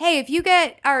 Hey, if you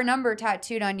get our number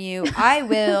tattooed on you, I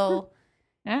will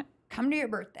Yeah. come to your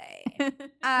birthday.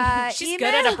 She's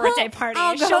good at a birthday party.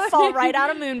 I'll go- She'll fall right out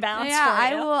of Moonbounce. Yeah, for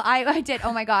I you. will. I did.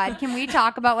 Oh my God. Can we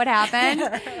talk about what happened?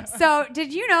 So,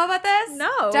 did you know about this?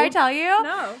 No. Did I tell you?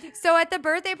 No. So at the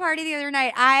birthday party the other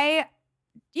night, I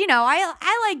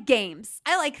like games.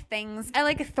 I like things. I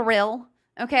like a thrill.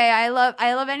 Okay. I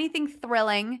love anything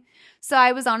thrilling. So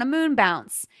I was on a moon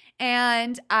bounce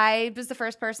and I was the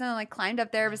first person that like climbed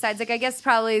up there besides like, I guess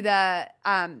probably the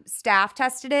staff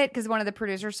tested it because one of the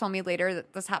producers told me later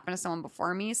that this happened to someone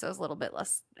before me. So I was a little bit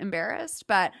less embarrassed,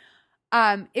 but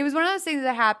it was one of those things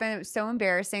that happened. It was so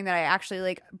embarrassing that I actually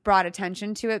like brought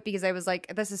attention to it because I was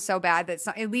like, this is so bad that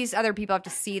at least other people have to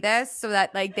see this so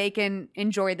that like they can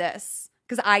enjoy this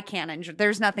because I can't enjoy.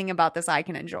 There's nothing about this I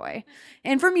can enjoy.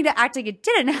 And for me to act like it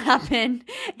didn't happen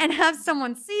and have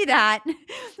someone see that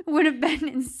would have been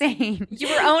insane. You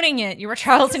were owning it. You were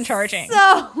Charleston charging.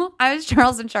 So I was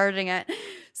Charleston charging it.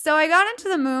 So I got into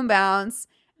the moon bounce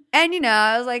And,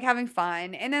 I was like having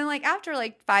fun. And then like after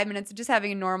like 5 minutes of just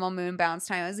having a normal moon bounce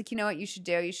time, I was like, you know what you should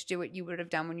do? You should do what you would have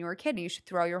done when you were a kid. And you should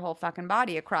throw your whole fucking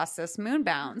body across this moon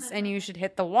bounce and you should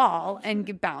hit the wall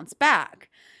and bounce back.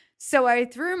 So I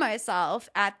threw myself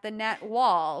at the net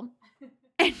wall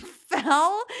and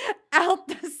fell out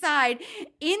the side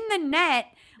in the net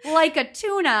like a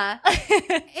tuna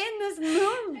in this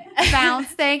moon bounce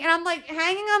thing. And I'm like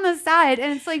hanging on the side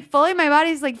and it's like my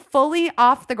body's like fully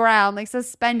off the ground, like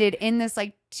suspended in this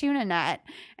like tuna net.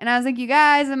 And I was like, you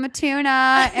guys, I'm a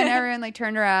tuna. And everyone like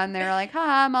turned around. They were like,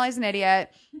 haha, Molly's an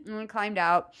idiot. And I climbed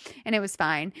out and it was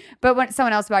fine. But when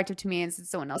someone else walked up to me and said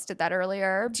someone else did that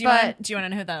earlier. Do you want to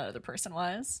know who the other person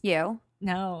was? You?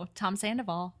 No, Tom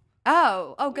Sandoval.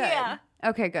 Oh, good. Yeah.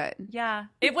 Okay, good. Yeah.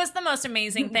 It was the most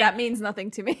amazing thing. That means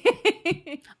nothing to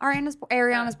me. Ariana's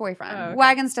boyfriend. Oh, okay.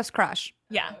 Wagon Stuff's crush.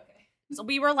 Yeah. So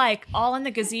we were like all in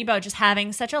the gazebo just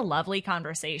having such a lovely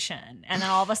conversation. And then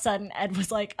all of a sudden Ed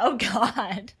was like, oh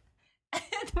God.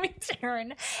 And we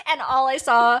turned and all I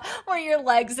saw were your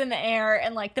legs in the air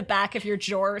and like the back of your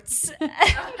jorts.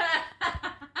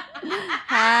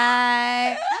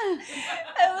 Hi. It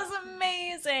was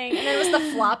amazing. And it was the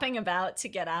flopping about to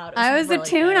get out. I was really a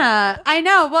tuna. good. I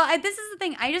know. Well, this is the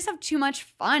thing. I just have too much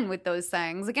fun with those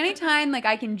things. Like anytime like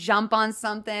I can jump on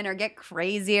something or get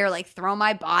crazy or like throw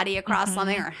my body across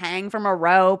something or hang from a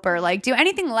rope or like do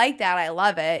anything like that, I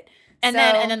love it. And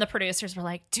then the producers were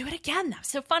like, do it again. That was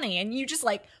so funny. And you just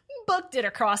like booked it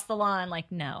across the line.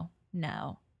 Like, no.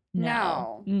 No.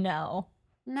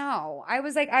 I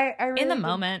was like, I really in the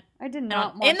moment. I did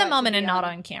not want in the that to moment be and not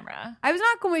on. on camera. I was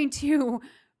not going to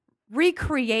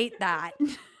recreate that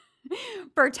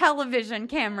for television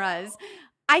cameras.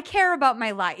 I care about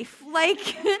my life. Like,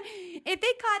 if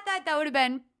they caught that, that would have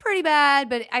been pretty bad.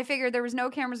 But I figured there was no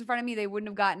cameras in front of me. They wouldn't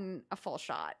have gotten a full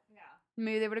shot.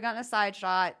 Maybe they would have gotten a side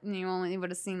shot and you only would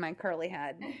have seen my curly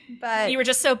head. But You were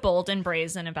just so bold and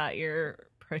brazen about your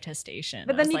protestation.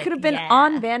 But I then was you like, could have been yeah.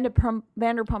 on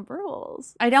Vanderpump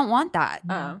Rules. I don't want that.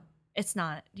 It's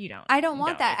not. You don't. I don't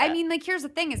want that. like I mean, like, here's the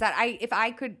thing: is that if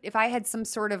I had some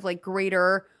sort of like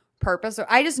greater purpose, or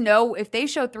I just know if they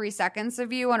show 3 seconds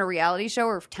of you on a reality show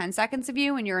or 10 seconds of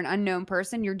you, and you're an unknown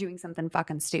person, you're doing something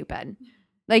fucking stupid.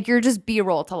 Like you're just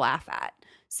B-roll to laugh at.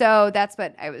 So that's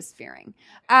what I was fearing.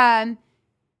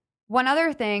 One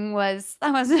other thing was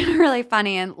that was really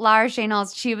funny, and Lara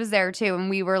Shane-Halls, she was there too, and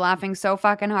we were laughing so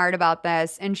fucking hard about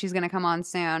this, and she's gonna come on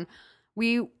soon.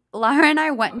 Lara and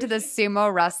I went into the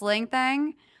sumo wrestling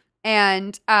thing,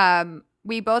 and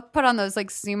we both put on those like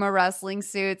sumo wrestling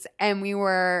suits, and we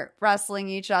were wrestling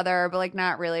each other, but like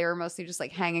not really. We were mostly just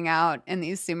like hanging out in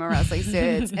these sumo wrestling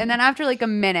suits. And then after like a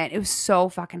minute, it was so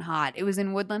fucking hot. It was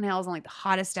in Woodland Hills on like the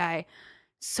hottest day,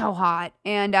 so hot,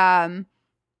 and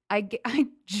I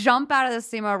jump out of the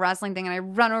sumo wrestling thing and I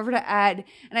run over to Ed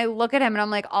and I look at him and I'm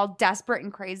like all desperate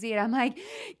and crazy and I'm like,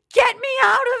 get me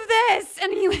out of this.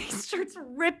 And he like starts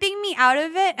ripping me out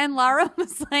of it. And Lara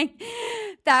was like,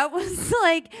 that was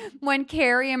like when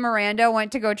Carrie and Miranda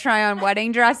went to go try on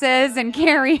wedding dresses and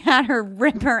Carrie had her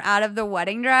rip her out of the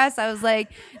wedding dress. I was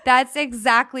like, that's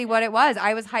exactly what it was.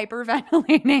 I was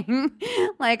hyperventilating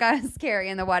like I was Carrie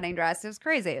in the wedding dress. It was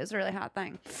crazy. It was a really hot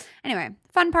thing. Anyway,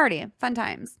 fun party, fun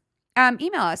times.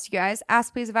 Email us, you guys,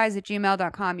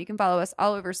 askpleaseadvise@gmail.com. You can follow us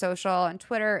all over social on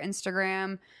Twitter,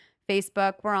 Instagram,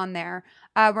 Facebook. We're on there.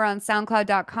 We're on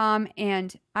SoundCloud.com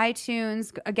and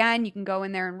iTunes. Again, you can go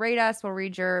in there and rate us. We'll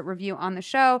read your review on the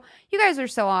show. You guys are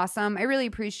so awesome. I really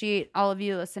appreciate all of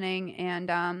you listening.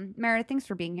 And Meredith, thanks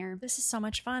for being here. This is so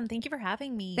much fun. Thank you for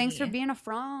having me. Thanks for being a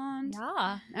friend.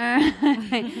 Yeah.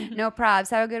 No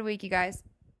probs. Have a good week, you guys.